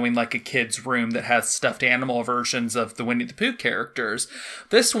and showing like a kid's room that has stuffed animal versions of the Winnie the Pooh characters.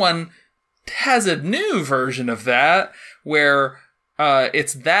 This one has a new version of that where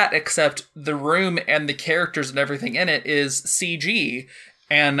it's that, except the room and the characters and everything in it is CG.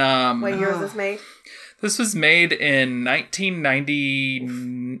 And what year was this made? This was made in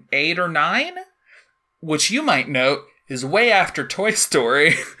 1998 or 9, which you might note is way after Toy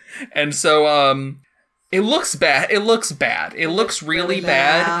Story. And so, it looks bad. It looks bad. It looks really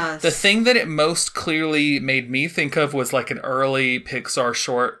bad. The thing that it most clearly made me think of was like an early Pixar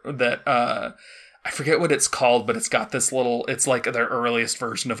short that, I forget what it's called, but it's got this little, it's like their earliest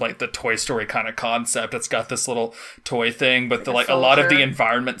version of like the Toy Story kind of concept. It's got this little toy thing, but like a lot of the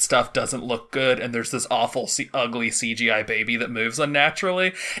environment stuff doesn't look good. And there's this awful, ugly CGI baby that moves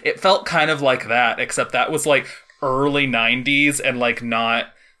unnaturally. It felt kind of like that, except that was like early 90s and like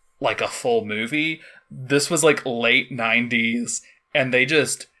not like a full movie. This was like late 90s, and they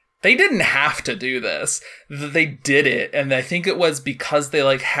didn't have to do this. They did it, and I think it was because they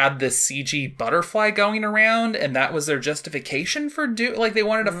like had this CG butterfly going around, and that was their justification for like they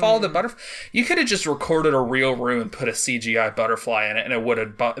wanted to follow the butterfly. You could have just recorded a real room and put a CGI butterfly in it, and it would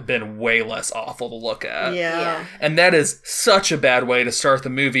have been way less awful to look at. Yeah. And that is such a bad way to start the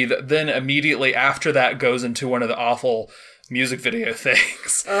movie that then immediately after that goes into one of the awful music video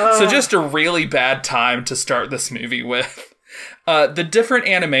things. So just a really bad time to start this movie with. The different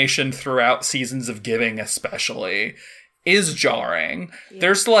animation throughout Seasons of Giving especially is jarring. Yeah.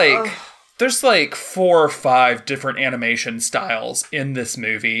 There's like 4 or 5 different animation styles in this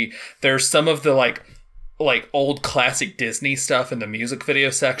movie. There's some of the like old classic Disney stuff in the music video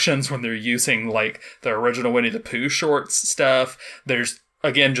sections when they're using like the original Winnie the Pooh shorts stuff. There's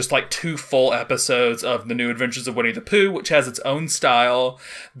again, just like 2 full episodes of The New Adventures of Winnie the Pooh, which has its own style.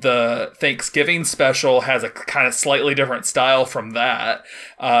 The Thanksgiving special has a kind of slightly different style from that.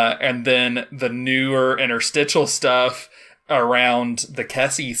 And then the newer interstitial stuff around the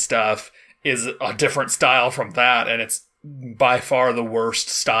Kessie stuff is a different style from that. And it's by far the worst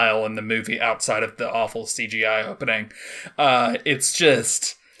style in the movie outside of the awful CGI opening. It's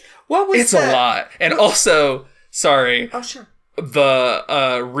just... It's a lot. And also... Sorry. Oh, sure.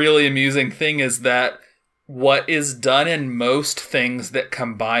 The really amusing thing is that what is done in most things that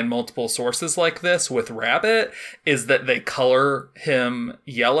combine multiple sources like this with Rabbit is that they color him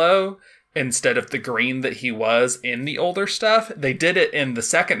yellow instead of the green that he was in the older stuff. They did it in the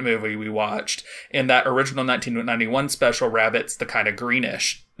second movie we watched. In that original 1991 special, Rabbit's the kind of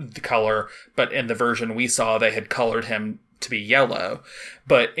greenish color, but in the version we saw, they had colored him to be yellow.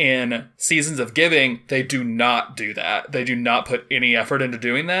 But in Seasons of Giving, they do not do that. They do not put any effort into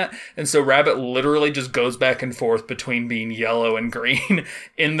doing that. And so Rabbit literally just goes back and forth between being yellow and green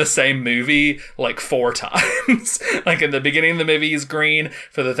in the same movie like 4 times. Like in the beginning of the movie, he's green.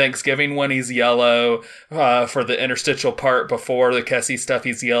 For the Thanksgiving one, he's yellow. For the interstitial part before the Kessie stuff,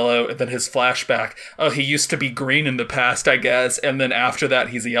 he's yellow. And then his flashback, oh, he used to be green in the past, I guess. And then after that,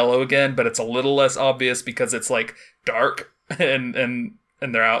 he's yellow again. But it's a little less obvious because it's like dark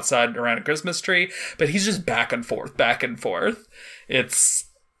and they're outside around a Christmas tree, but he's just back and forth. It's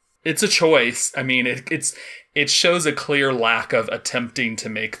a choice. I mean, it shows a clear lack of attempting to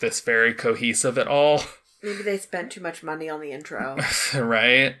make this very cohesive at all. Maybe they spent too much money on the intro.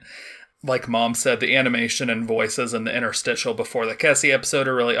 Right? Like Mom said, the animation and voices and the interstitial before the Kessie episode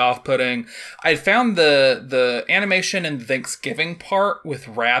are really off-putting. I found the animation in the Thanksgiving part with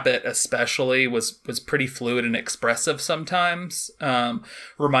Rabbit especially was pretty fluid and expressive sometimes.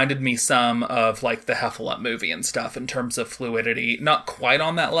 Reminded me some of like the Heffalump movie and stuff in terms of fluidity. Not quite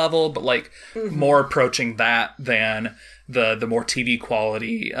on that level, but like more approaching that than the more TV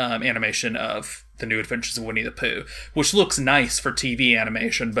quality animation of The New Adventures of Winnie the Pooh, which looks nice for TV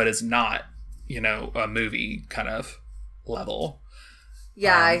animation, but is not, a movie kind of level.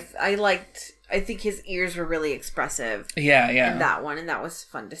 Yeah, I think his ears were really expressive. Yeah. In that one, and that was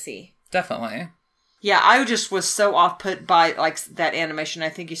fun to see. Definitely. Yeah, I just was so off put by like that animation. I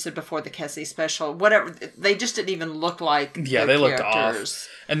think you said before the Kessie special, whatever. They just didn't even look like they looked off.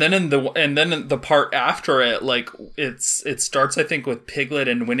 And then in the part after it, like it starts I think with Piglet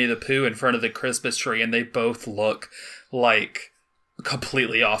and Winnie the Pooh in front of the Christmas tree, and they both look like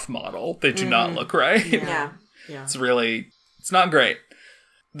completely off model. They do not look right. Yeah. It's not great.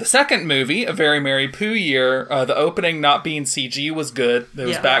 The second movie, A Very Merry Pooh Year, the opening not being CG was good. It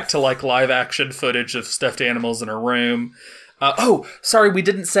was back to like live action footage of stuffed animals in a room. We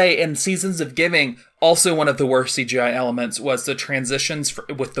didn't say in Seasons of Giving, also one of the worst CGI elements was the transitions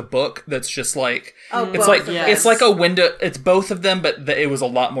with the book. That's just like, it's like a window. It's both of them, but it was a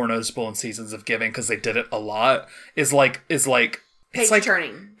lot more noticeable in Seasons of Giving because they did it a lot. Page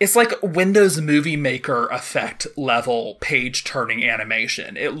turning. It's like Windows Movie Maker effect level page turning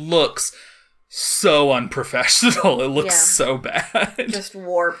animation. It looks so unprofessional. It looks so bad. Just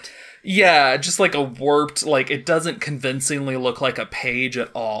warped. Yeah, just like a warped, like it doesn't convincingly look like a page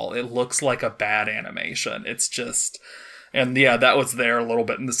at all. It looks like a bad animation. It's just, and yeah, that was there a little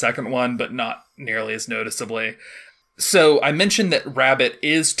bit in the second one, but not nearly as noticeably. So I mentioned that Rabbit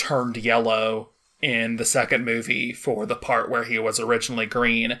is turned yellow in the second movie for the part where he was originally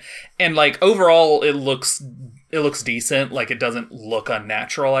green. And like overall it looks decent. Like it doesn't look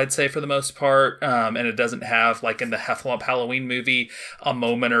unnatural, I'd say, for the most part. And it doesn't have, like in the Heffalump Halloween movie, a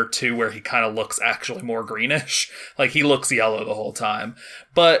moment or two where he kind of looks actually more greenish. Like he looks yellow the whole time.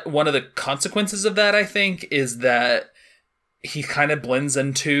 But one of the consequences of that, I think, is that he kind of blends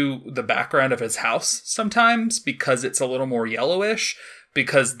into the background of his house sometimes because it's a little more yellowish,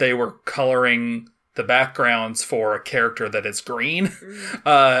 because they were coloring the backgrounds for a character that is green.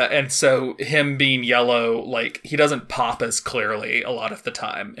 And so him being yellow, like, he doesn't pop as clearly a lot of the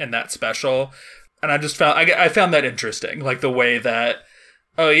time in that special. And I just I found that interesting. Like, the way that,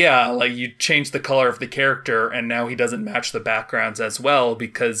 oh yeah, like, you change the color of the character and now he doesn't match the backgrounds as well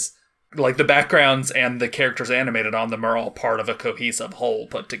because, like, the backgrounds and the characters animated on them are all part of a cohesive whole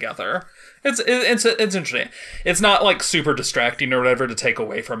put together. It's interesting. It's not like super distracting or whatever to take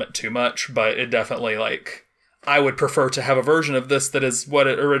away from it too much, but it definitely, like, I would prefer to have a version of this that is what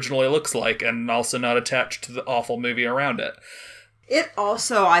it originally looks like and also not attached to the awful movie around it. It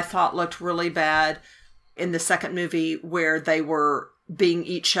also, I thought, looked really bad in the second movie where they were being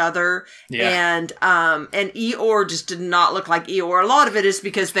each other. And Eeyore just did not look like Eeyore. A lot of it is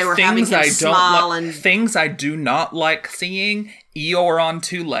because they were having him smile and things I do not like seeing. Eeyore on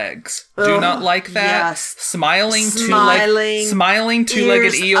two legs. Do not like that. Yes. Smiling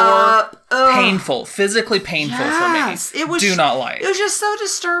two-legged Eeyore. Painful. Physically painful for me. It was, do not like. It was just so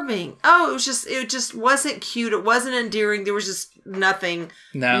disturbing. It just wasn't cute. It wasn't endearing. There was just nothing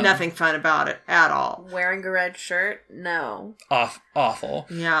fun about it at all. Wearing a red shirt? No. Awful.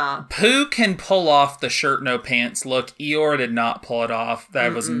 Yeah. Pooh can pull off the shirt, no pants look. Eeyore did not pull it off.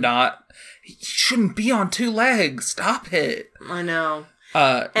 That was not... He shouldn't be on two legs. Stop it. I know.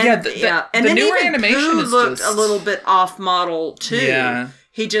 And the then newer even animation Pooh is looked just a little bit off model too. Yeah.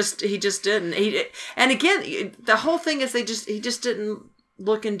 He just didn't. And again, the whole thing is he just didn't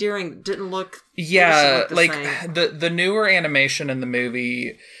look endearing. Didn't look. Yeah, the like same. the newer animation in the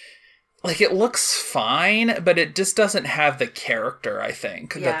movie, like, it looks fine, but it just doesn't have the character, I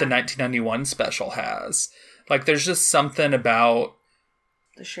think, that the 1991 special has. Like, there's just something about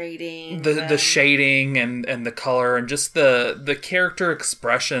the shading, the shading and the color and just the character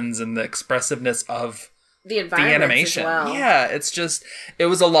expressions and the expressiveness of the animation. As well. Yeah, it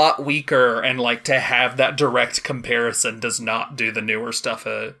was a lot weaker, and like to have that direct comparison does not do the newer stuff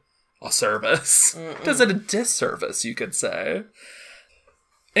a service. Does it a disservice, you could say.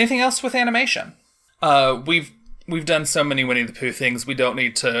 Anything else with animation? We've done so many Winnie the Pooh things. We don't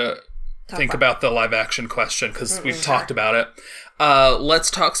need to think about the live action question because we've talked about it.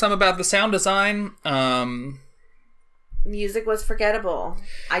 Let's talk some about the sound design. Music was forgettable.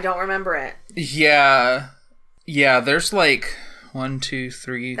 I don't remember it. Yeah, there's like 1, 2,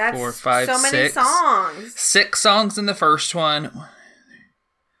 3, 4, 5, so many 6 songs. 6 songs in the first one,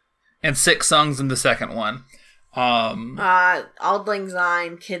 and 6 songs in the second one. Auld Lang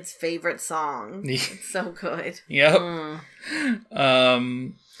Syne, kids' favorite song. It's so good. Yep.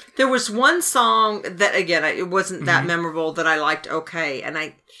 There was one song that, again, it wasn't that memorable that I liked. Okay, and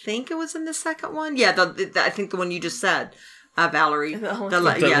I think it was in the second one. Yeah, I think the one you just said, Valerie. That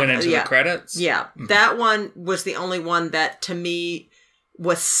went into the credits. Yeah, that one was the only one that to me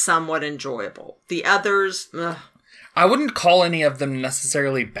was somewhat enjoyable. The others, I wouldn't call any of them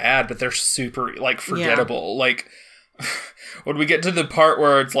necessarily bad, but they're super, like, forgettable. Yeah. Like, when we get to the part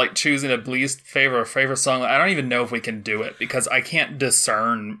where it's like choosing a least favorite song, I don't even know if we can do it because I can't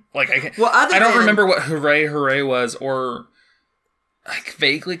discern. Like I don't remember what Hooray Hooray was, or I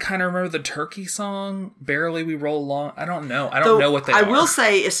vaguely kind of remember the Turkey song. Barely We Roll Along. I don't know. I don't know what they are. I will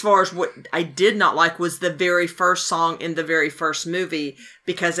say, as far as what I did not like was the very first song in the very first movie,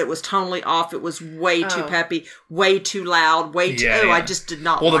 because it was tonally off. It was way too peppy, way too loud, way too. I just did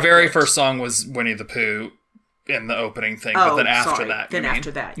not. Well, the very first song was Winnie the Pooh in the opening thing, but then after that,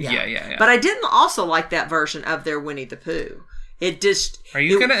 yeah. But I didn't also like that version of their Winnie the Pooh. It just... Are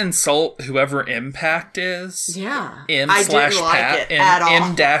you going to insult whoever Impact is? Yeah. M/Pat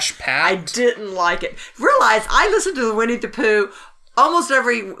and M-Pat? I didn't like it. Realize I listen to the Winnie the Pooh almost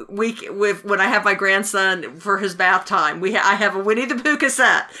every week when I have my grandson for his bath time. I have a Winnie the Pooh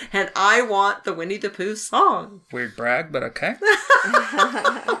cassette, and I want the Winnie the Pooh song. Weird brag, but okay.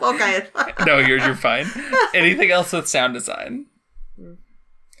 Okay. No, you're fine. Anything else with sound design?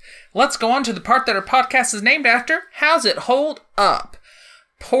 Let's go on to the part that our podcast is named after. How's it hold up?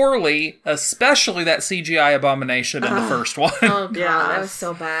 Poorly, especially that CGI abomination in the first one. Oh god, that was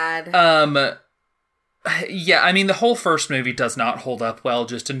so bad. Yeah, I mean, the whole first movie does not hold up well,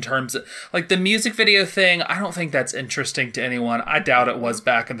 just in terms of, like, the music video thing. I don't think that's interesting to anyone. I doubt it was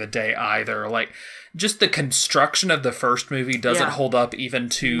back in the day either. Like, just the construction of the first movie doesn't hold up even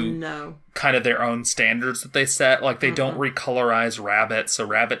to kind of their own standards that they set. Like, they don't recolorize rabbits, so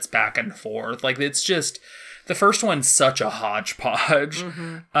rabbits back and forth. Like, it's just, the first one's such a hodgepodge.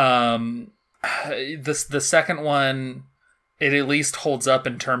 The second one, it at least holds up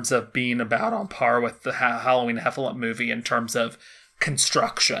in terms of being about on par with the Halloween Heffalump movie in terms of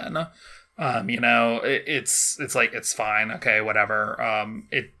construction. It's like, it's fine. Okay, whatever.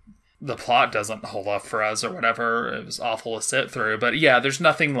 The plot doesn't hold up for us or whatever. It was awful to sit through. But yeah, there's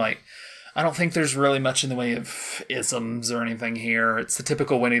nothing like... I don't think there's really much in the way of isms or anything here. It's the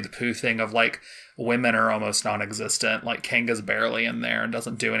typical Winnie the Pooh thing of, like, women are almost non-existent. Like, Kanga's barely in there and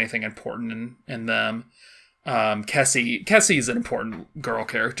doesn't do anything important in them. Kessie's an important girl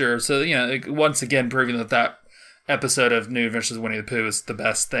character. So, once again, proving that episode of New Adventures of Winnie the Pooh is the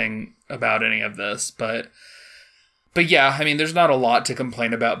best thing about any of this. But yeah, I mean, there's not a lot to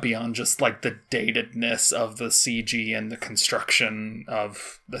complain about beyond just, like, the datedness of the CG and the construction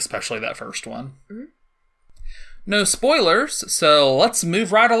of especially that first one. Mm-hmm. No spoilers, so let's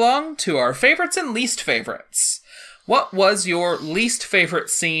move right along to our favorites and least favorites. What was your least favorite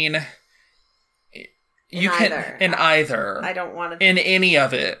scene? In either. I don't want to... In any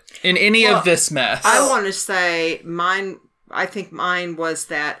of it. In any of this mess. I want to say mine... I think mine was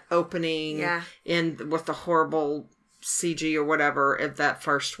that opening with the horrible CG or whatever of that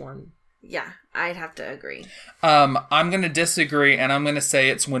first one. Yeah, I'd have to agree. I'm going to disagree, and I'm going to say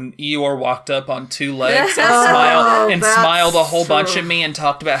it's when Eeyore walked up on two legs and smiled a whole bunch at me and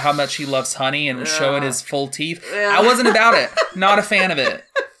talked about how much he loves honey and showing his full teeth. Yeah. I wasn't about it. Not a fan of it.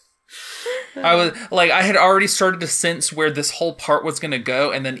 I was like, I had already started to sense where this whole part was going to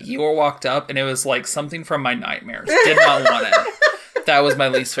go, and then Eeyore walked up, and it was like something from my nightmares. Did not want it. That was my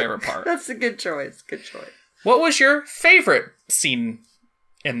least favorite part. That's a good choice. Good choice. What was your favorite scene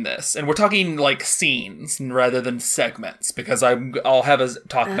in this? And we're talking like scenes rather than segments, because I'll have us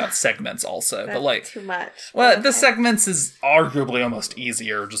talk about segments also. That's but like too much. Well, the segments is arguably almost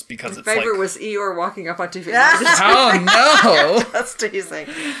easier, just because my favorite was Eeyore walking up on TV. Oh no, that's teasing.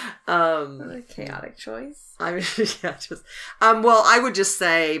 A chaotic choice. I mean, yeah, just well, I would just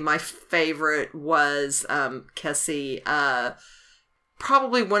say my favorite was Kessie.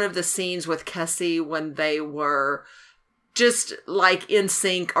 Probably one of the scenes with Kessie when they were just like in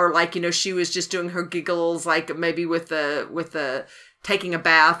sync, or like, she was just doing her giggles, like maybe with the taking a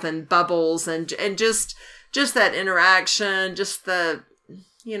bath and bubbles and just that interaction, just the,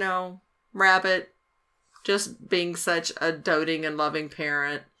 rabbit just being such a doting and loving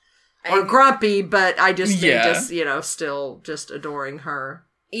parent, or grumpy, but I just think still just adoring her.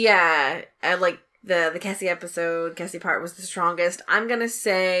 Yeah. I like the Kessie episode. Kessie part was the strongest. I'm going to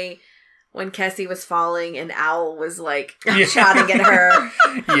say when Kessie was falling and Owl was like shouting at her.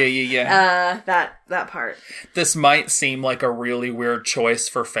 Yeah. That part. This might seem like a really weird choice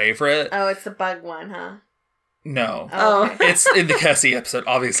for favorite. Oh, it's the bug one, huh? No. Oh, okay. It's in the Kessie episode.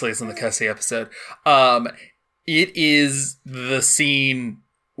 Obviously, it's in the Kessie episode. It is the scene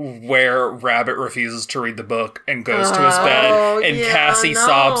where Rabbit refuses to read the book and goes to his bed, and Cassie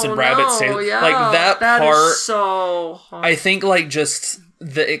sobs and Rabbit stays. Like that part is so hard. I think like just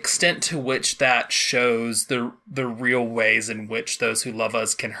the extent to which that shows the real ways in which those who love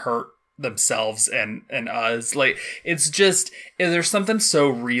us can hurt themselves and us. Like, it's just, there's something so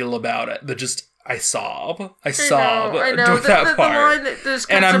real about it that just I sob. I I know. with that the part. line that just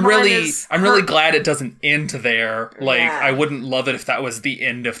comes And to I'm mind really is glad it doesn't end there. Like, Yeah. I wouldn't love it if that was the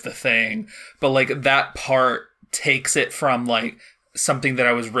end of the thing. But, like, that part takes it from, like, something that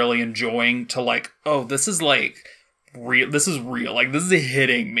I was really enjoying to, like, oh, this is, like, real. This is real. Like, this is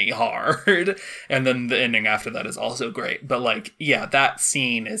hitting me hard. And then the ending after that is also great. But, like, yeah, that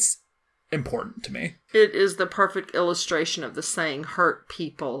scene is important to me. It is the perfect illustration of the saying, hurt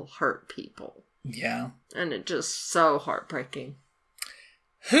people hurt people. Yeah. And it just so heartbreaking.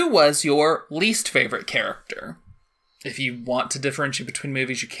 Who was your least favorite character? If you want to differentiate between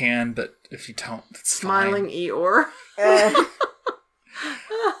movies, you can, but if you don't, it's Smiling fine. Eeyore.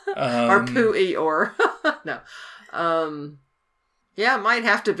 Or Pooh Eeyore. No. Yeah, it might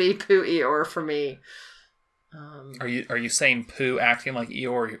have to be Pooh Eeyore for me. Are you saying Pooh acting like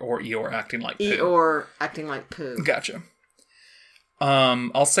Eeyore or Eeyore acting like Pooh? Eeyore acting like Pooh. Gotcha.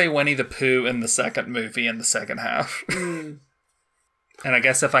 I'll say Winnie the Pooh in the second movie in the second half. And I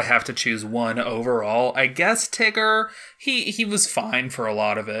guess if I have to choose one overall, I guess Tigger. He was fine for a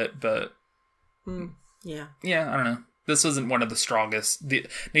lot of it, but Yeah. yeah, I don't know. This wasn't one of the strongest.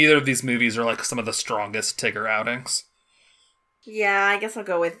 Neither of these movies are like some of the strongest Tigger outings. Yeah, I guess I'll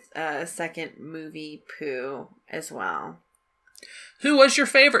go with second movie Pooh as well. Who was your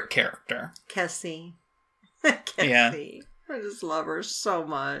favorite character? Kessie. Kessie. Yeah. I just love her so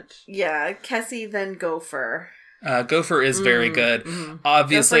much. Yeah, Kessie, then Gopher. Gopher is very good.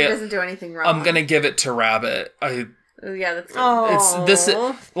 Obviously, Gopher doesn't do anything wrong. I'm gonna give it to Rabbit. Oh, yeah, that's Oh, It's this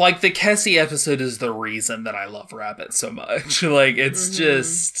like the Kessie episode is the reason that I love Rabbit so much. Like it's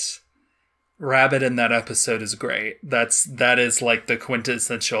just Rabbit in that episode is great. That is like the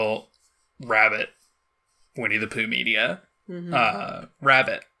quintessential Rabbit Winnie the Pooh media.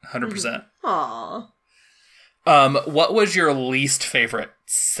 Rabbit, 100%. Aw. What was your least favorite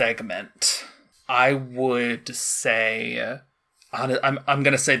segment? I would say I'm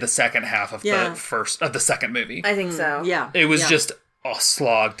gonna say the second half of the second movie. I think so. Yeah. It was just a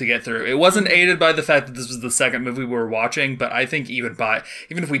slog to get through. It wasn't aided by the fact that this was the second movie we were watching, but I think even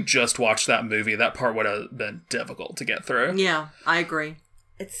if we just watched that movie, that part would have been difficult to get through. Yeah, I agree.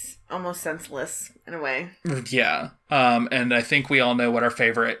 It's almost senseless in a way. Yeah. And I think we all know what our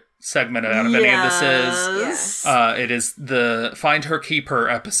favorite segment out of any of this is. Yeah. It is the Find Her, Keep Her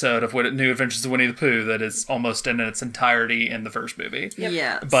episode of New Adventures of Winnie the Pooh that is almost in its entirety in the first movie. Yep.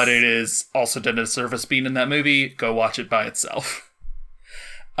 Yes. But it is also done a service being in that movie. Go watch it by itself.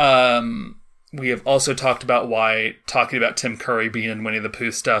 We have also talked about why talking about Tim Curry being in Winnie the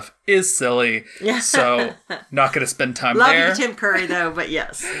Pooh stuff is silly. Yeah. So not going to spend time Love there. you, Tim Curry, though, but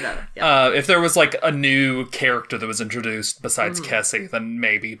yes. No. Yeah. If there was like a new character that was introduced besides Kessie, then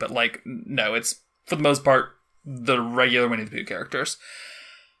maybe. But like, no, it's for the most part the regular Winnie the Pooh characters.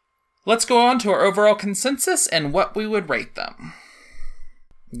 Let's go on to our overall consensus and what we would rate them.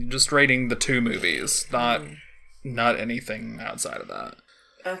 Just rating the two movies, not anything outside of that.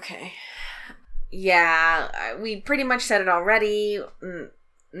 Okay. Yeah, we pretty much said it already.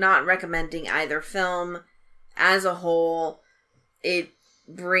 Not recommending either film. As a whole, it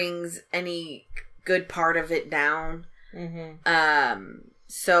brings any good part of it down.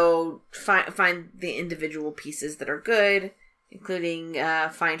 So find the individual pieces that are good, including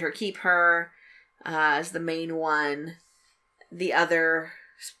Find Her, Keep Her as the main one. The other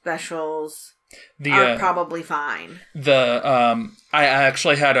specials are probably fine. I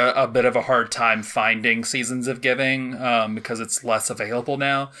actually had a bit of a hard time finding Seasons of Giving because it's less available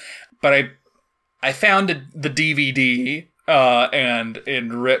now. But I found the DVD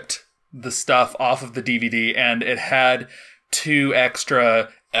and ripped the stuff off of the DVD, and it had 2 extra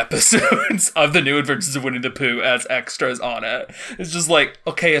episodes of the New Adventures of Winnie the Pooh as extras on it. It's just like,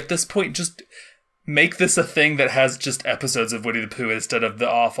 okay, at this point, just make this a thing that has just episodes of Winnie the Pooh instead of the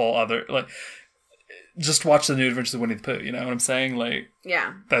awful other, like, just watch the New Adventures of Winnie the Pooh, you know what I'm saying? Like,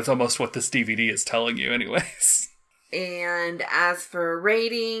 Yeah. that's almost what this DVD is telling you anyways. And as for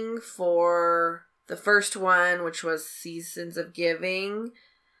rating for the first one, which was Seasons of Giving,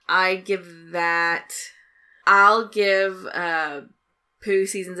 I'll give Pooh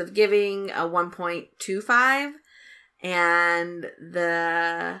Seasons of Giving a 1.25, and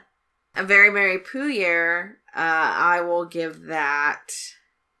the A Very Merry Pooh Year, I will give that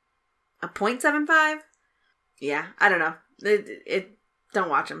a 0.75. Yeah, I don't know. Don't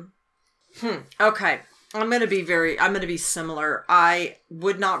watch them. Okay. I'm going to be similar. I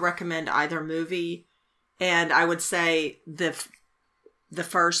would not recommend either movie. And I would say the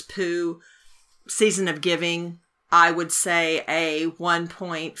first Pooh Season of Giving, I would say a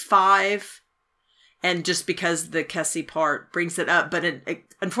 1.5. and just because the Kessie part brings it up, but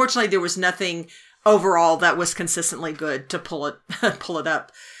unfortunately there was nothing overall that was consistently good to pull it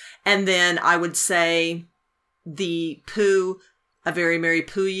up. And then I would say the Pooh, A Very Merry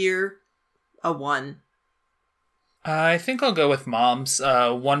Pooh Year, a 1. I think I'll go with Mom's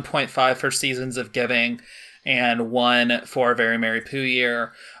 1.5 for Seasons of Giving and 1 for A Very Merry Pooh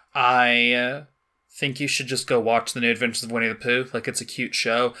Year. I think you should just go watch The New Adventures of Winnie the Pooh. Like, it's a cute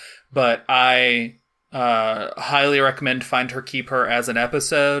show, but I highly recommend Find Her, Keep Her as an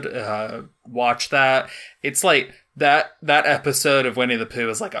episode. Watch that. It's like that episode of Winnie the Pooh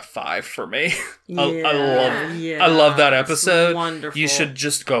is like a 5 for me. I love that episode. Wonderful. You should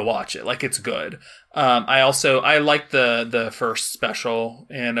just go watch it. Like, it's good. I like the first special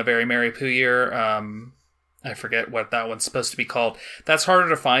in A Very Merry Pooh Year. I forget what that one's supposed to be called. That's harder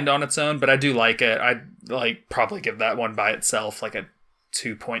to find on its own, but I do like it. I'd like probably give that one by itself like a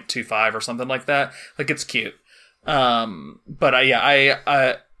 2.25 or something like that. Like, it's cute. But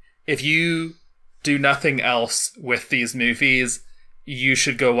I if you do nothing else with these movies, you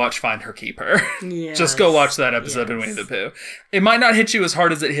should go watch Find Her, Keep Her. Yes. Just go watch that episode of Winnie the Pooh. It might not hit you as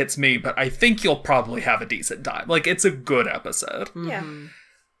hard as it hits me, but I think you'll probably have a decent time. Like, it's a good episode. Yeah.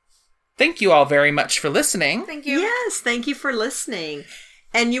 Thank you all very much for listening. Thank you. Yes, thank you for listening.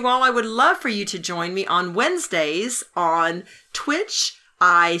 And you all, I would love for you to join me on Wednesdays on Twitch.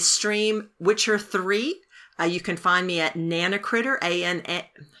 I stream Witcher 3. You can find me at Nanacritter, I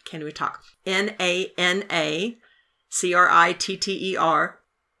can't even talk. NANACRITTER.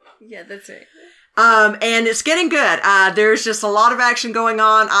 Yeah, that's right. And it's getting good. There's just a lot of action going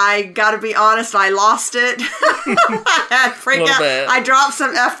on. I gotta be honest, I lost it. I freaked out. Bit. I dropped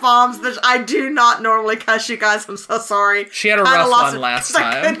some F-bombs that I do not normally cuss, you guys. I'm so sorry. She had a Kinda rough lost one it last 'cause I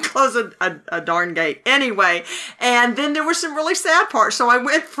time. couldn't close a darn gate. Anyway, and then there were some really sad parts. So I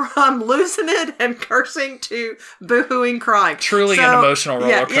went from losing it and cursing to boohooing, crying. Truly an emotional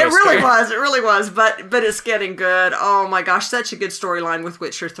roller coaster. It really was. It really was. But it's getting good. Oh my gosh, such a good storyline with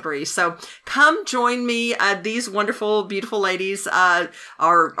Witcher 3. So come join me. These wonderful, beautiful ladies are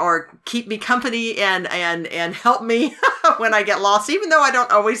keep me company and help me when I get lost, even though I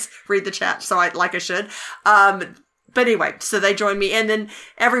don't always read the chat, so I should. But anyway, so they joined me, and then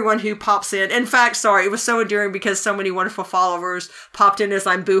everyone who pops in. In fact, sorry, it was so endearing because so many wonderful followers popped in as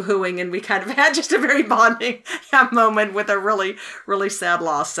I'm boohooing, and we kind of had just a very bonding moment with a really, really sad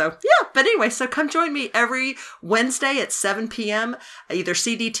loss. So yeah, but anyway, so come join me every Wednesday at 7 p.m., either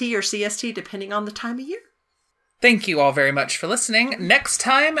CDT or CST, depending on the time of year. Thank you all very much for listening. Next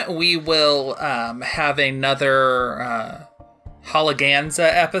time, we will have another Hologanza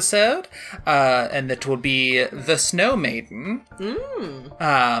episode, and that will be The Snow Maiden.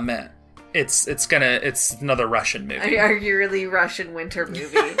 It's another Russian movie. Are you really Russian winter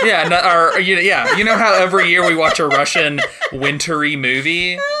movie? You know how every year we watch a Russian wintry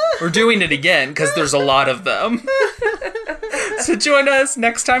movie? We're doing it again because there's a lot of them. So join us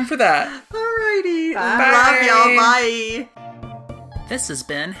next time for that. Alrighty. Bye. Love y'all. Bye. This has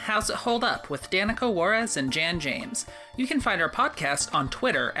been How's It Hold Up with Danica Juarez and Jan James. You can find our podcast on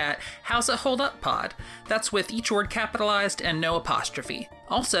Twitter at How's It Hold Up Pod. That's with each word capitalized and no apostrophe.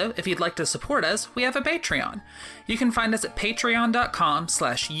 Also, if you'd like to support us, we have a Patreon. You can find us at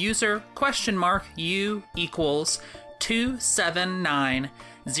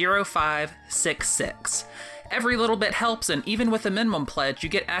patreon.com/user?U=2790566. Every little bit helps, and even with a minimum pledge, you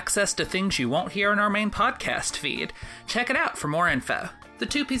get access to things you won't hear in our main podcast feed. Check it out for more info. The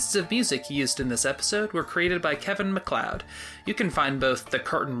 2 pieces of music used in this episode were created by Kevin MacLeod. You can find both The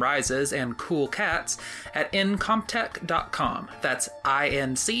Curtain Rises and Cool Cats at incomptech.com. That's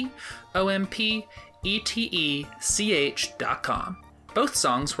INCOMPETECH.com. Both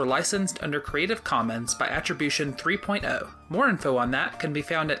songs were licensed under Creative Commons by Attribution 3.0. More info on that can be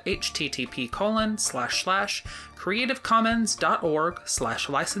found at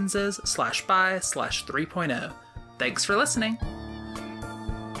http://creativecommons.org/licenses/by/3.0. Thanks for listening.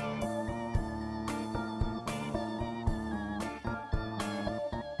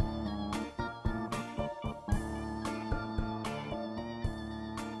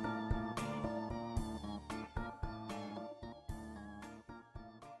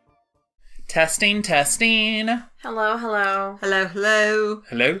 Testing. Hello. Hello, hello.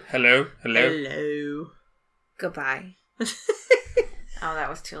 Hello. Hello. Goodbye. Oh, that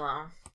was too long.